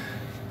blade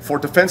for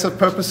defensive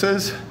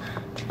purposes.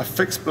 A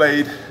fixed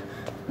blade,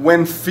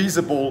 when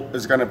feasible,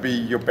 is going to be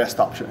your best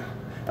option.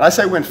 And I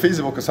say when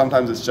feasible because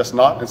sometimes it's just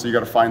not, and so you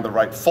got to find the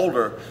right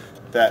folder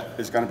that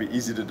is going to be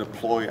easy to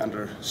deploy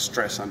under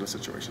stress under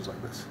situations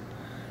like this.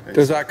 Okay.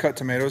 Does that cut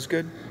tomatoes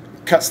good?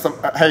 Cuts them.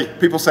 Hey,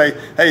 people say,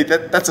 hey,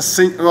 that's a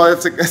sink. Well,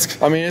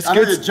 I mean, it's I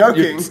know good. You're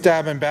joking. You're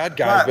stabbing bad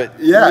guys, but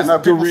yeah,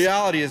 the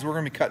reality is we're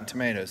going to be cutting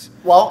tomatoes.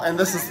 Well, and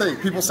this is the thing.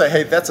 People say,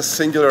 hey, that's a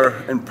singular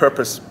and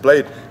purpose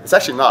blade. It's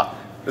actually not.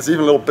 There's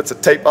even little bits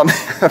of tape on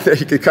there.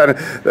 You can kind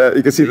of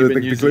you can see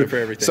the using it for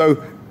everything.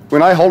 So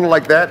when I hold it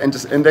like that and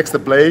just index the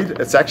blade,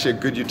 it's actually a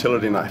good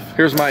utility knife.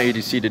 Here's my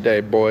EDC today,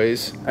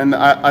 boys. And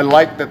I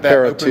like that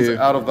Para opens 2.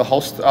 out of the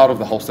holster, out of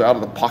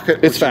the pocket.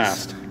 It's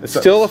fast. It's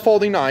still a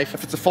folding knife.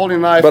 If it's a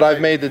folding knife, but I've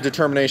made the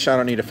determination I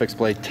don't need a fixed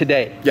blade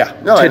today. Yeah,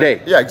 no,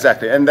 today. Yeah,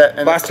 exactly. And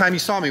last time you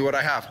saw me, what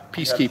I have,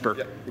 Peacekeeper.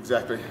 Yeah,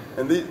 exactly.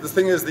 And the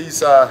thing is,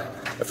 these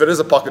if it is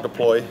a pocket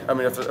deploy, I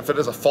mean, if it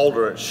is a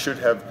folder, it should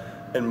have,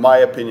 in my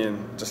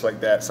opinion, just like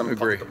that, some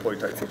pocket deploy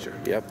type feature.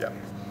 Yep. Yeah.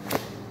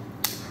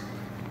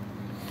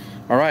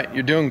 All right,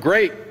 you're doing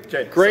great.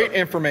 Okay. Great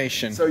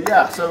information. So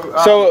yeah,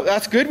 so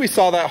that's good. We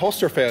saw that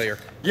holster failure.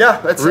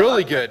 Yeah, that's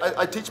really good.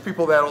 I teach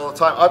people that all the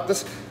time.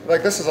 This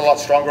is a lot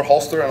stronger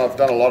holster, and I've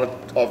done a lot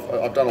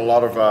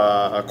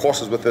of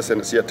courses with this, and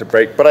it's yet to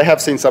break. But I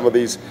have seen some of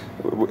these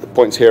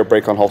points here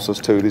break on holsters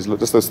too.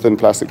 Just those thin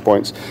plastic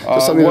points.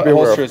 Just something what to be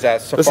aware holster of. is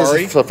that?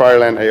 Safari? This is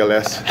Safariland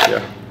ALS.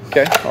 Yeah.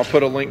 Okay, I'll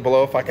put a link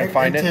below if I can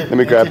find it. Let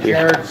me grab you.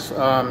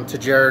 To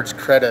Jared's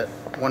credit,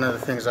 one of the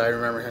things I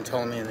remember him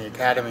telling me in the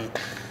academy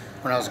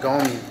when I was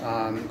going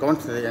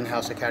to the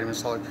in-house academy in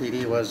Salt Lake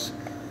PD was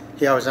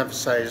he always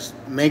emphasized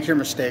make your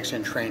mistakes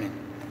in training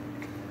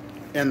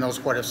in those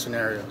what-if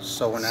scenarios.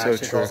 So when it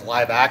actually goes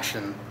live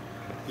action,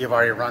 you've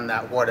already run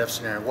that what-if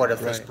scenario. What if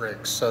this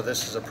breaks? So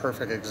this is a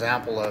perfect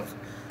example of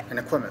an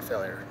equipment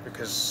failure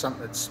because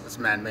it's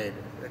man-made.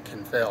 It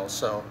can fail.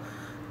 So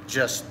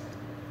just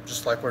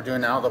like we're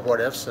doing now, the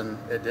what ifs, and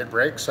it did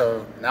break,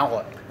 so now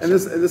what? And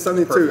there's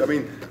something too, I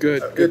mean,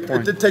 good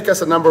point. It did take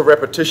us a number of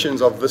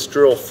repetitions of this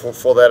drill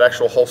for that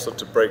actual holster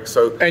to break.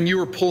 So and you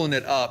were pulling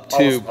it up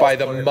too by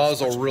the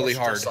muzzle really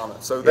hard.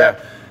 So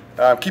that,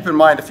 keep in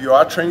mind, if you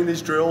are training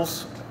these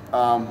drills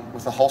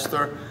with a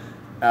holster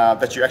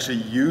that you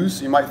actually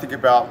use, you might think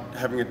about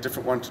having a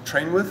different one to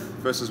train with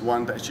versus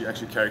one that you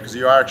actually carry, because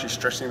you are actually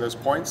stressing those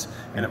points,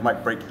 and it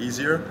might break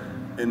easier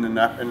in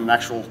an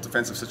actual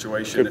defensive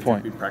situation if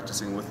you've been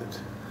practicing with it.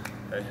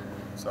 Okay,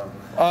 so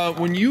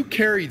when you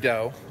carry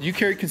though, you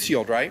carry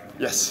concealed, right?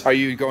 Yes. Are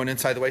you going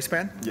inside the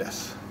waistband?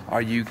 Yes.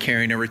 Are you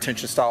carrying a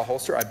retention style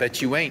holster? I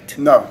bet you ain't.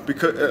 No,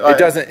 because it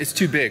doesn't. It's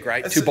too big,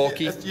 right? Too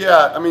bulky.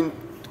 Yeah, I mean,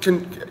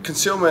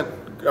 concealment.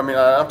 I mean,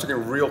 I'm talking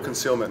real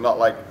concealment, not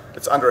like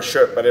it's under a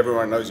shirt, but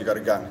everyone knows you got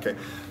a gun. Okay.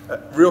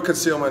 Real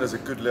concealment is a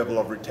good level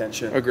of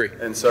retention. Agree.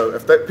 And so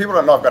if people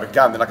don't know I've got a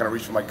gun, they're not going to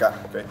reach for my gun.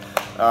 Okay.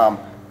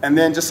 And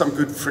then just some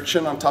good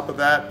friction on top of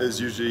that is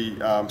usually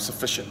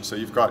sufficient. So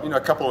you've got a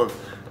couple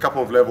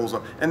of levels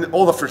of, and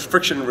all the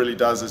friction really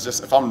does is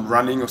just if I'm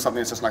running or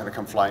something, it's just not going to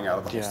come flying out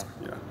of the holster.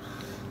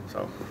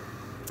 So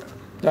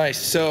nice.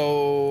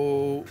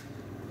 So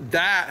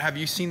have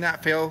you seen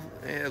that fail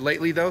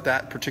lately though?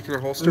 That particular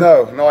holster?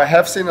 No. I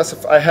have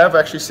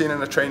actually seen in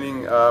a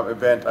training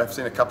event. I've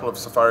seen a couple of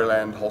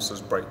Safariland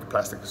holsters break,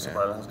 plastic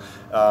Safariland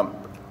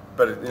holsters.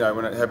 But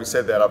having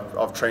said that,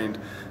 I've trained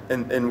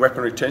in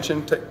weapon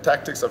retention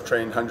tactics. I've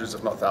trained hundreds,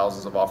 if not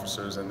thousands, of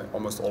officers, and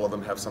almost all of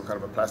them have some kind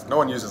of a plastic. No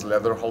one uses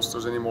leather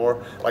holsters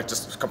anymore, like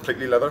just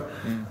completely leather,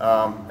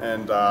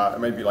 and it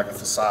may be like a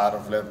facade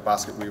of leather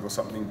basket weave or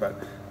something. But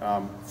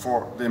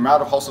for the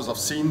amount of holsters I've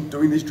seen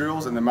doing these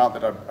drills and the amount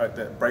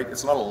that break,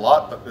 it's not a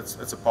lot, but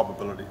it's a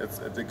probability.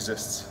 It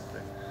exists.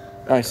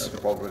 Nice. The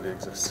probability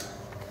exists.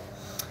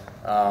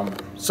 Again,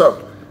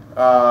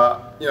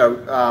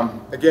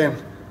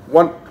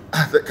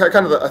 I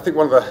think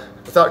one of the,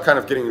 without kind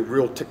of getting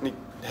real technique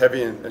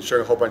heavy and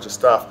showing a whole bunch of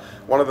stuff,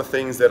 one of the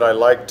things that I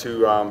like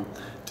to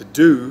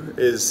do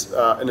is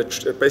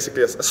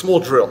basically a small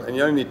drill, and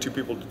you only need 2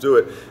 people to do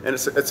it, and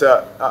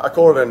I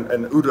call it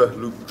an OODA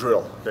loop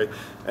drill. Okay,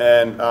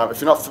 and if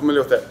you're not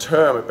familiar with that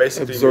term, it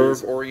basically observe,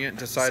 means orient,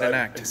 decide, and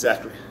act.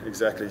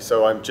 Exactly.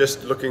 So I'm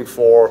just looking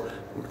for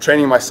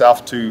training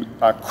myself to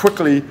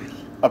quickly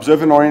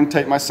observe and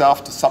orientate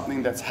myself to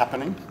something that's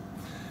happening,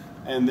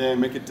 and then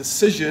make a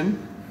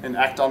decision and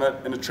act on it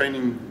in a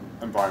training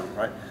environment,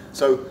 right?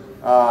 So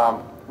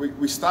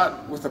we start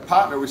with a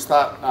partner. We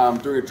start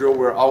doing a drill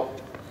where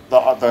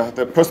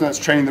the person that's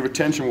training the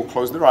retention will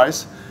close their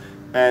eyes,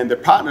 and the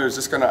partner is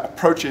just going to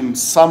approach in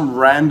some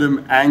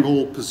random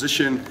angle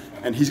position,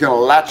 and he's going to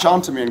latch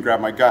onto me and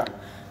grab my gun.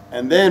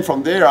 And then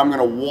from there, I'm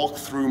going to walk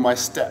through my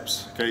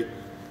steps, okay?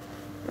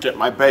 Get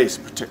my base,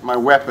 protect my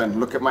weapon,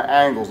 look at my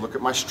angles, look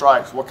at my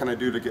strikes, what can I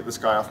do to get this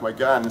guy off my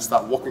gun, and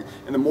start walking.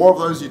 And the more of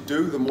those you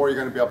do, the more you're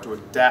going to be able to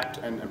adapt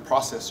and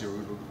process your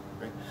route.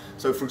 Okay?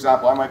 So for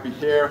example, I might be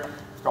here,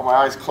 I've got my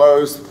eyes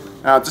closed.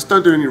 Just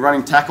don't do any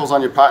running tackles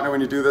on your partner when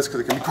you do this,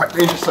 because it can be quite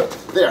dangerous. So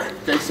there,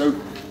 okay, so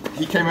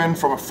he came in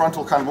from a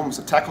frontal kind of almost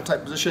a tackle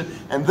type position,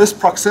 and this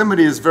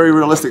proximity is very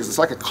realistic. It's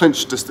like a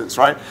clinch distance,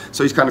 right?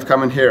 So he's kind of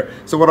coming here.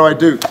 So what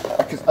do?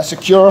 I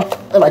secure,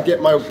 and I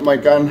get my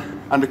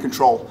gun under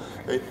control.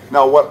 Okay.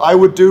 Now what I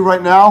would do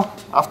right now,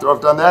 after I've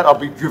done that, I'll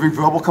be giving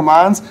verbal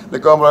commands,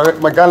 let go of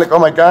my gun, let go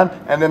of my gun,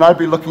 and then I'd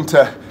be looking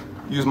to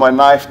use my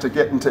knife to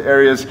get into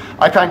areas.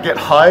 I can't get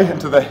high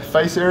into the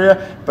face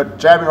area, but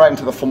jabbing right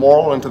into the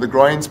femoral, into the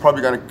groin is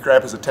probably going to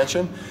grab his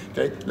attention.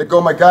 Okay, let go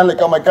of my gun,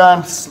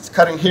 it's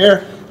cutting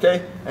here,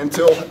 okay, and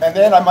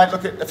then I might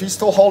look at, if he's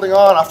still holding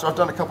on after I've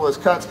done a couple of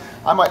those cuts,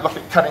 I might look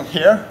at cutting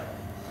here,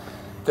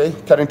 okay,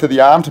 cutting to the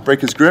arm to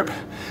break his grip,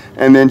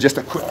 and then just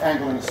a quick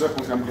angle in the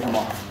circle is going to get him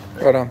off.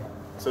 Okay? Right on.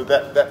 So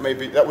that may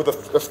be, that would,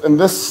 in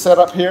this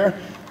setup here,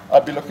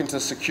 I'd be looking to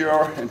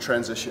secure and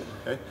transition.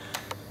 Okay?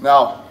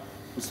 Now,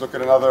 let's look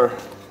at another,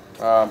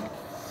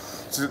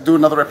 to do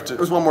another repetition.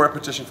 It was one more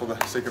repetition for the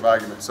sake of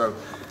argument. So,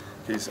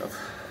 okay, so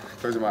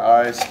closing my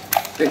eyes.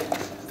 Okay,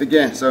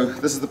 again, so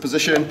this is the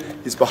position.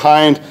 He's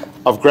behind.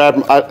 I've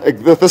grabbed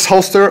this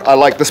holster. I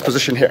like this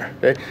position here.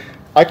 Okay,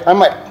 I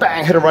might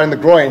bang hit him right in the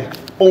groin.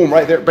 Boom,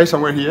 right there, based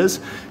on where he is.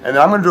 And then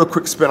I'm going to do a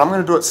quick spin. I'm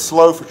going to do it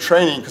slow for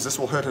training because this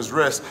will hurt his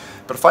wrist.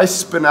 But if I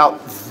spin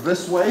out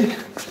this way,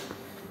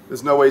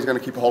 there's no way he's going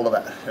to keep a hold of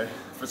that. Okay?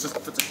 If it's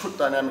a quick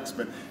dynamic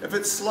spin. If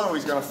it's slow,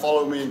 he's going to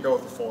follow me and go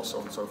with the force, so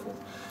on and so forth.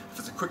 If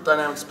it's a quick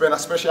dynamic spin,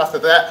 especially after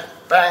that,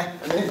 bang,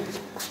 and then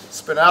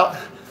spin out.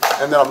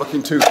 And then I'm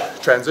looking to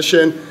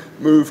transition,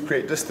 move,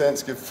 create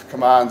distance, give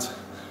commands,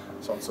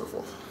 so on and so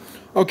forth.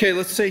 Okay,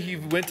 let's say you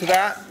went to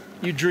that,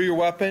 you drew your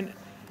weapon,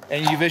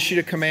 and you've issued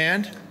a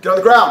command. Get on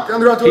the ground,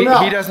 do it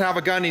now. He doesn't have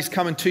a gun, he's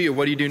coming to you.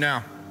 What do you do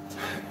now?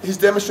 He's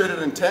demonstrated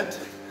intent.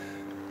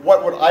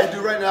 What would I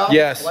do right now?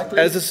 Yes, likely?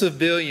 as a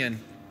civilian.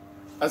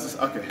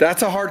 Okay.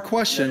 That's a hard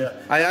question. Yeah.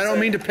 I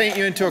don't mean to paint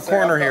you into a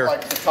corner here.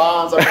 Like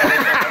batons, I've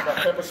got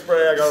pepper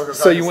spray,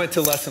 So you went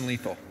to less than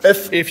lethal,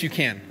 if you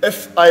can.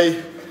 If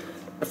I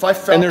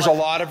felt and there's like, a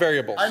lot of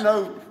variables. I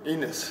know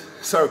Enos,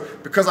 so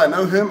because I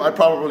know him, I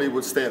probably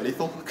would stay at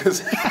lethal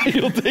because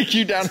he'll take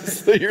you down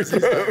your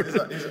throat.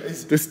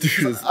 This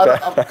dude is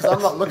bad. Because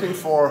I'm not looking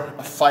for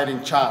a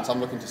fighting chance.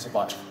 I'm looking to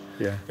survive.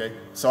 Yeah. Okay.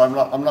 So I'm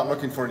not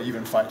looking for an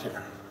even fight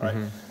here. Right.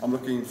 Mm-hmm. I'm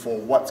looking for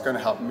what's going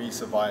to help me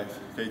survive.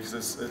 Okay.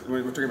 Because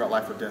we're talking about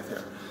life or death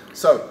here.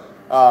 So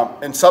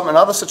in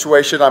another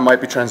situation, I might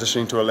be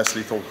transitioning to a less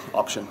lethal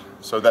option.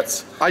 So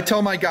that's. I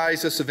tell my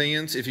guys, the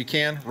civilians, if you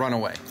can, run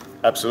away.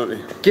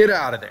 Absolutely. Get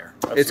out of there.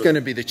 Absolutely. It's going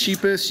to be the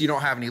cheapest. You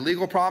don't have any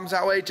legal problems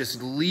that way.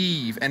 Just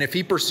leave. And if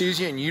he pursues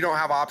you and you don't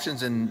have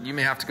options, then you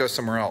may have to go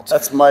somewhere else.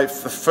 That's the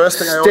first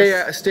thing I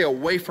always... Stay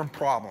away from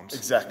problems.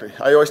 Exactly.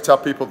 I always tell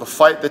people the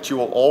fight that you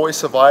will always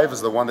survive is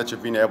the one that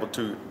you've been able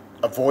to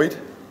avoid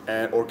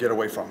or get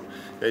away from.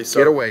 Okay, so,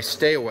 get away.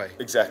 Stay away.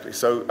 Exactly.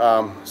 So,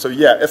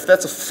 yeah, if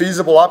that's a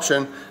feasible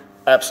option,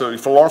 absolutely.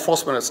 For law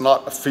enforcement, it's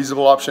not a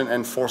feasible option,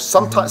 and for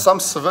some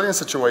civilian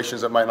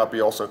situations, it might not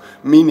be also.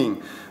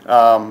 Meaning,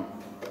 I'm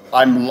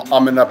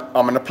in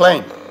a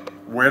plane.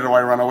 Where do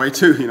I run away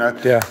to? You know.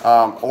 Yeah.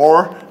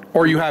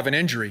 Or you have an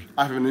injury.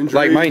 I have an injury.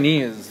 Like my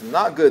knee is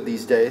not good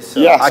these days, so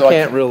yeah, I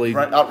can't really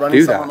outrunning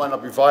do someone that. might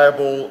not be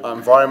viable.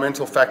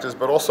 Environmental factors,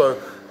 but also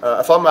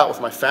if I'm out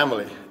with my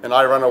family and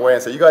I run away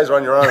and say, "You guys are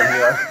on your own," you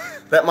know,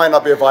 that might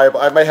not be a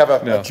viable. I may have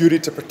a duty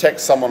to protect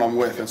someone I'm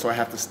with, and so I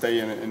have to stay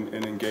in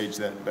and engage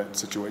that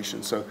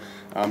situation. So,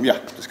 yeah,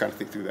 just kind of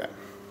think through that.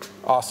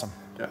 Awesome.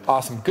 Yeah.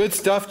 Awesome. Good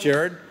stuff,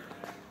 Jared.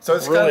 So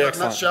it's really kind of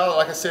excellent. a nutshell.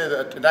 Like I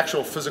said, an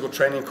actual physical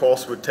training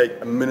course would take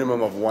a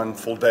minimum of 1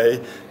 full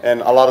day, and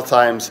a lot of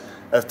times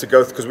to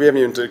go because we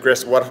haven't even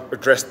addressed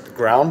the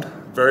ground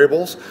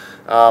variables.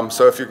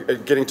 So if you're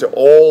getting to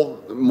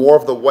more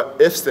of the what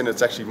ifs, then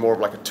it's actually more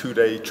of like a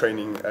 2-day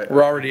training.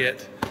 We're already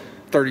at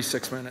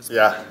 36 minutes.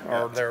 Yeah.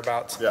 Or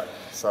thereabouts. Yeah.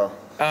 So.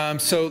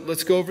 So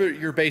let's go over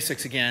your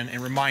basics again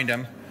and remind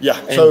them. Yeah.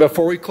 And so,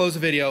 before we close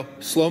the video,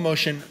 slow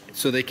motion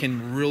so they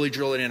can really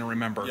drill it in and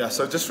remember. Yeah.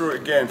 So just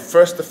again,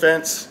 first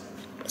defense,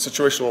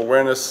 situational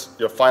awareness.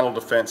 Your final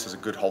defense is a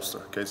good holster.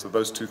 Okay. So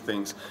those two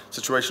things: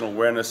 situational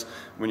awareness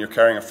when you're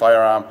carrying a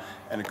firearm,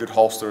 and a good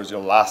holster is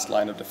your last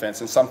line of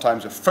defense. And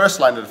sometimes your first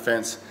line of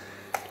defense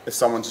is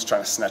someone just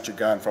trying to snatch your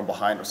gun from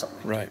behind or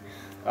something. Right.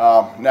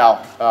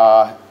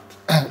 Now,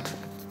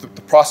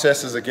 the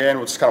processes again,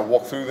 we'll just kind of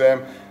walk through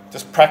them.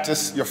 Just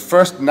practice your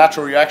first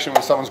natural reaction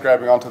when someone's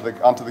grabbing onto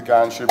the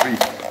gun should be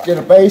get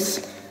a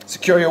base,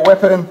 secure your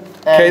weapon.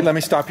 Okay, let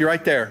me stop you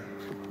right there.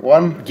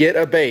 One. Get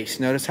a base.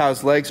 Notice how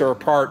his legs are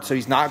apart, so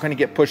he's not going to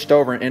get pushed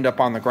over and end up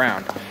on the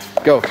ground.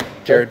 Go,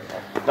 Jared.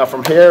 Okay. Now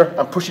from here,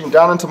 I'm pushing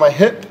down into my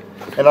hip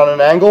and on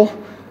an angle.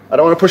 I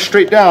don't want to push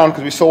straight down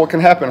because we saw what can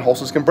happen.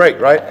 Holsters can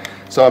break, right?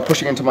 So I'm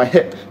pushing into my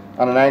hip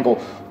on an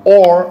angle.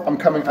 Or I'm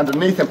coming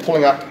underneath and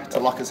pulling up to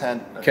lock his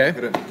hand. Okay.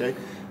 Okay.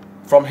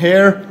 From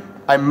here,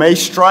 I may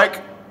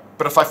strike,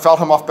 but if I felt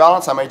him off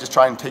balance, I may just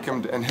try and take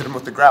him and hit him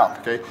with the ground.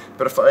 Okay.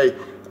 But if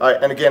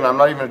and again, I'm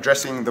not even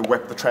addressing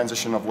the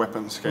transition of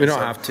weapons. Okay? We don't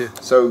have to.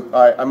 So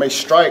I may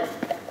strike,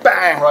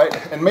 bang, right,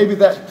 and maybe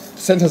that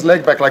sent his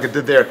leg back like it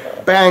did there,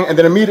 bang, and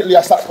then immediately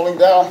I start pulling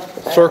down.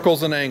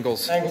 Circles and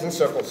angles. Angles and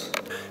circles.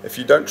 If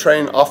you don't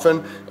train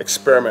often,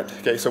 experiment.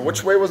 Okay, so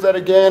which way was that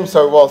again?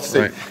 So, well, see,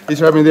 right. He's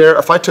having there.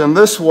 If I turn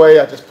this way,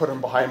 I just put him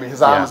behind me.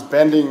 His arm is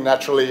bending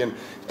naturally, and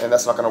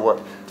that's not going to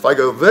work. If I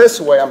go this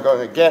way, I'm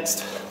going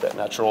against that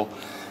natural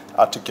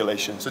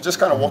articulation. So just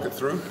kind of walk it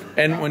through.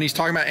 And when he's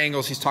talking about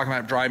angles, he's talking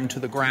about driving to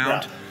the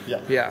ground.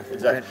 Yeah,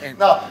 exactly.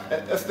 Now,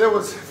 if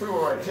we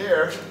were right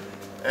here,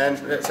 and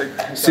let's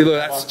say, see, look,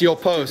 that steel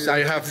post. I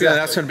have a feeling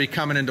that's going to be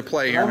coming into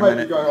play here in a minute. I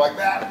might be going like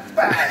that,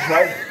 bang,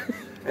 right,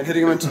 and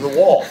hitting him into the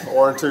wall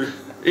or into.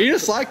 You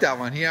just like that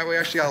one. We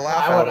actually got a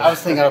laugh out of it. I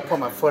was thinking I'd put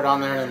my foot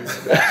on there and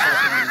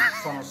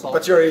somersault.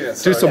 But you're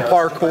Enos. Do some That's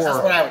what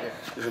parkour. I would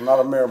do. He's not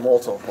a mere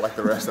mortal like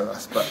the rest of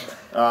us.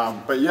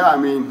 But yeah, I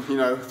mean, you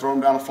know, throw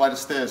him down a flight of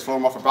stairs, throw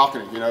him off a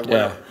balcony, you know,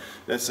 whatever.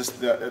 That's just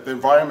the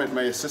environment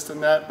may assist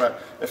in that,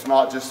 but if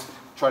not, just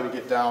try to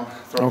get down,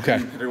 throw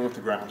him, hit him with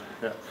the ground.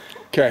 Yeah.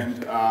 Okay.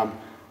 And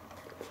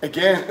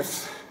again,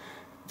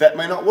 that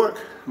may not work.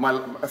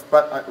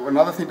 But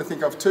another thing to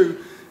think of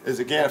too is,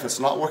 again, if it's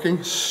not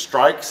working,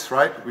 strikes,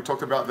 right? We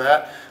talked about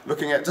that.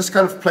 Looking at, just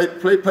kind of play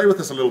with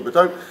this a little bit.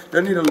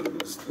 Don't need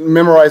to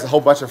memorize a whole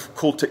bunch of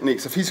cool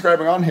techniques. If he's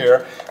grabbing on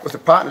here with a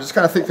partner, just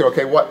kind of think through,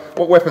 okay,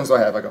 what weapons do I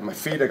have? I got my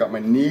feet, I got my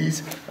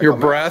knees, your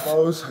breath,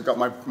 I got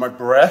my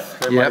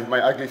breath, okay,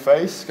 my ugly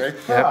face, okay?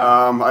 Yep.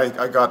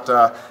 I got,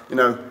 you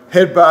know,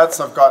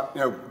 headbutts, I've got,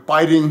 you know,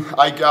 biting,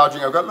 eye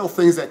gouging, I've got little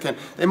things that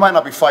they might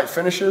not be fight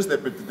finishers, they're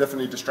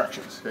definitely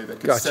distractions, okay,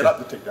 that can set up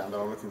the takedown that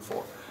I'm looking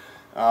for.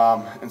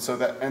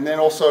 And then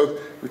also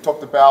we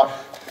talked about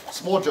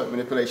small joint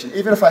manipulation.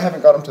 Even if I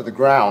haven't got him to the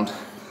ground,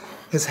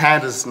 his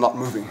hand is not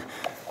moving.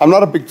 I'm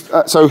not a big,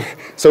 so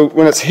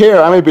when it's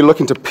here, I may be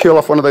looking to peel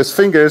off one of those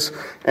fingers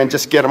and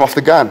just get him off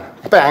the gun.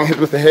 Bang, hit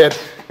with the head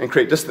and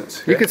create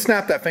distance. You could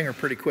snap that finger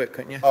pretty quick,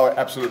 couldn't you? Oh,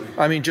 absolutely.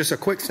 I mean, just a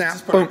quick snap,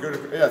 Just boom.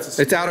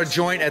 it's out of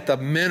joint at the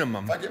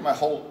minimum. If I get my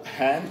whole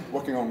hand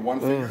working on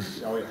one finger,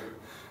 oh yeah.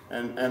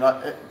 And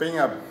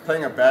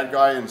playing a bad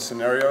guy in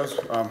scenarios,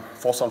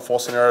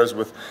 force-on-force scenarios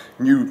with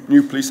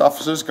new police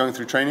officers going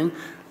through training,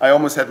 I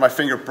almost had my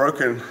finger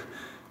broken.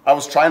 I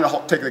was trying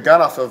to take the gun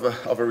off of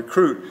a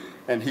recruit,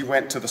 and he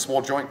went to the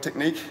small joint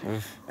technique,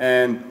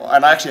 and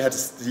I actually had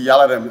to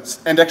yell at him,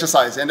 end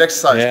exercise,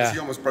 because he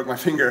almost broke my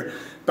finger.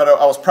 But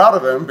I was proud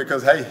of him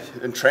because, hey,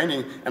 in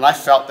training, and I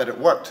felt that it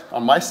worked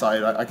on my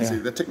side. I can see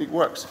the technique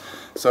works.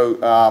 So,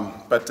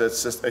 but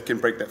it's just, it can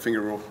break that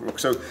finger real quick.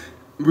 So,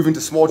 moving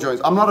to small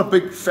joints. I'm not a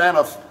big fan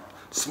of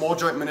small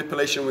joint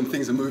manipulation when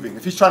things are moving.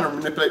 If he's trying to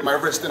manipulate my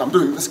wrist and I'm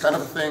doing this kind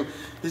of a thing,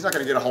 he's not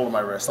going to get a hold of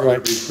my wrist. I'm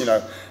going to be, you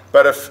know.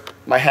 But if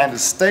my hand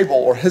is stable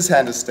or his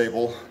hand is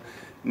stable,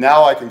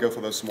 now I can go for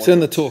those small. It's in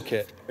the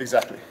toolkit.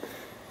 Exactly.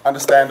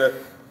 Understand it.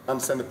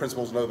 Understand the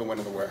principles, know the when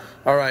and the where.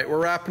 All right, we're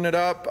wrapping it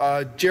up.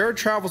 Jared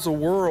travels the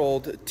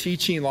world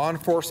teaching law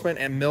enforcement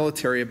and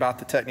military about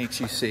the techniques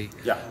you see.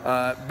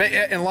 Yeah.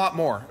 And a lot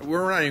more.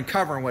 We're not even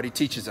covering what he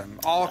teaches them.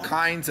 All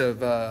kinds of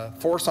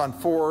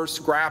force-on-force,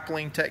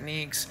 grappling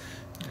techniques,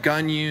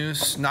 gun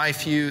use,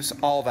 knife use,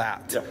 all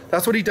that. Yeah.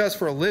 That's what he does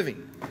for a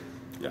living.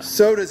 Yeah.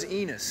 So does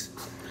Enos.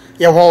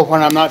 Yeah, well,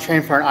 when I'm not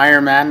trained for an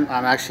Ironman,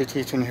 I'm actually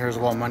teaching here as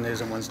well Mondays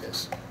and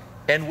Wednesdays.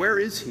 And where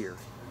is here?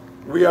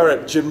 We are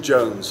at Jim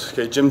Jones,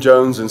 okay, Jim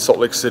Jones in Salt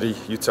Lake City,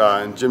 Utah,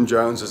 and Jim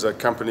Jones is a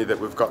company that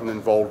we've gotten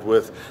involved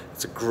with.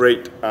 It's a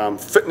great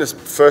fitness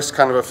first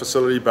kind of a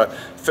facility, but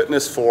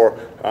fitness for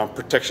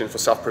protection, for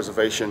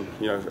self-preservation,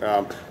 you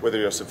know, whether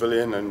you're a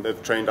civilian, and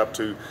they've trained up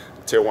to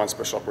Tier 1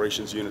 Special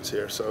Operations units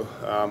here, so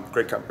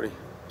great company.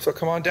 So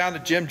come on down to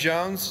Jim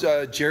Jones.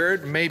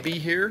 Jared may be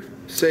here.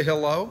 Say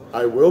hello.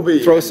 I will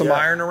be. Throw some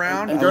iron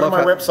around. And go to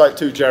my website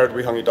too,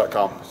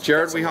 jaredwehangi.com.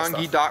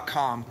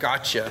 jaredwehangi.com.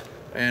 Gotcha.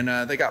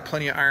 And they got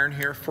plenty of iron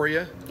here for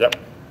you. Yep.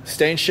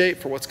 Stay in shape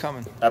for what's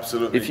coming.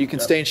 Absolutely. If you can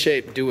stay in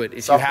shape, do it.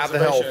 If you have the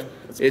health,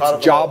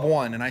 it's job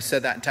one. And I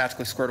said that in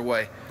Tactically Squared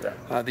Away.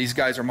 Yeah. These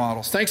guys are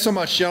models. Thanks so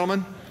much,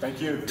 gentlemen.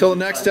 Thank you. Till the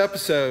next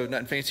episode,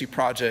 Nutnfancy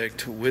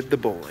Project with the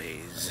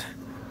boys.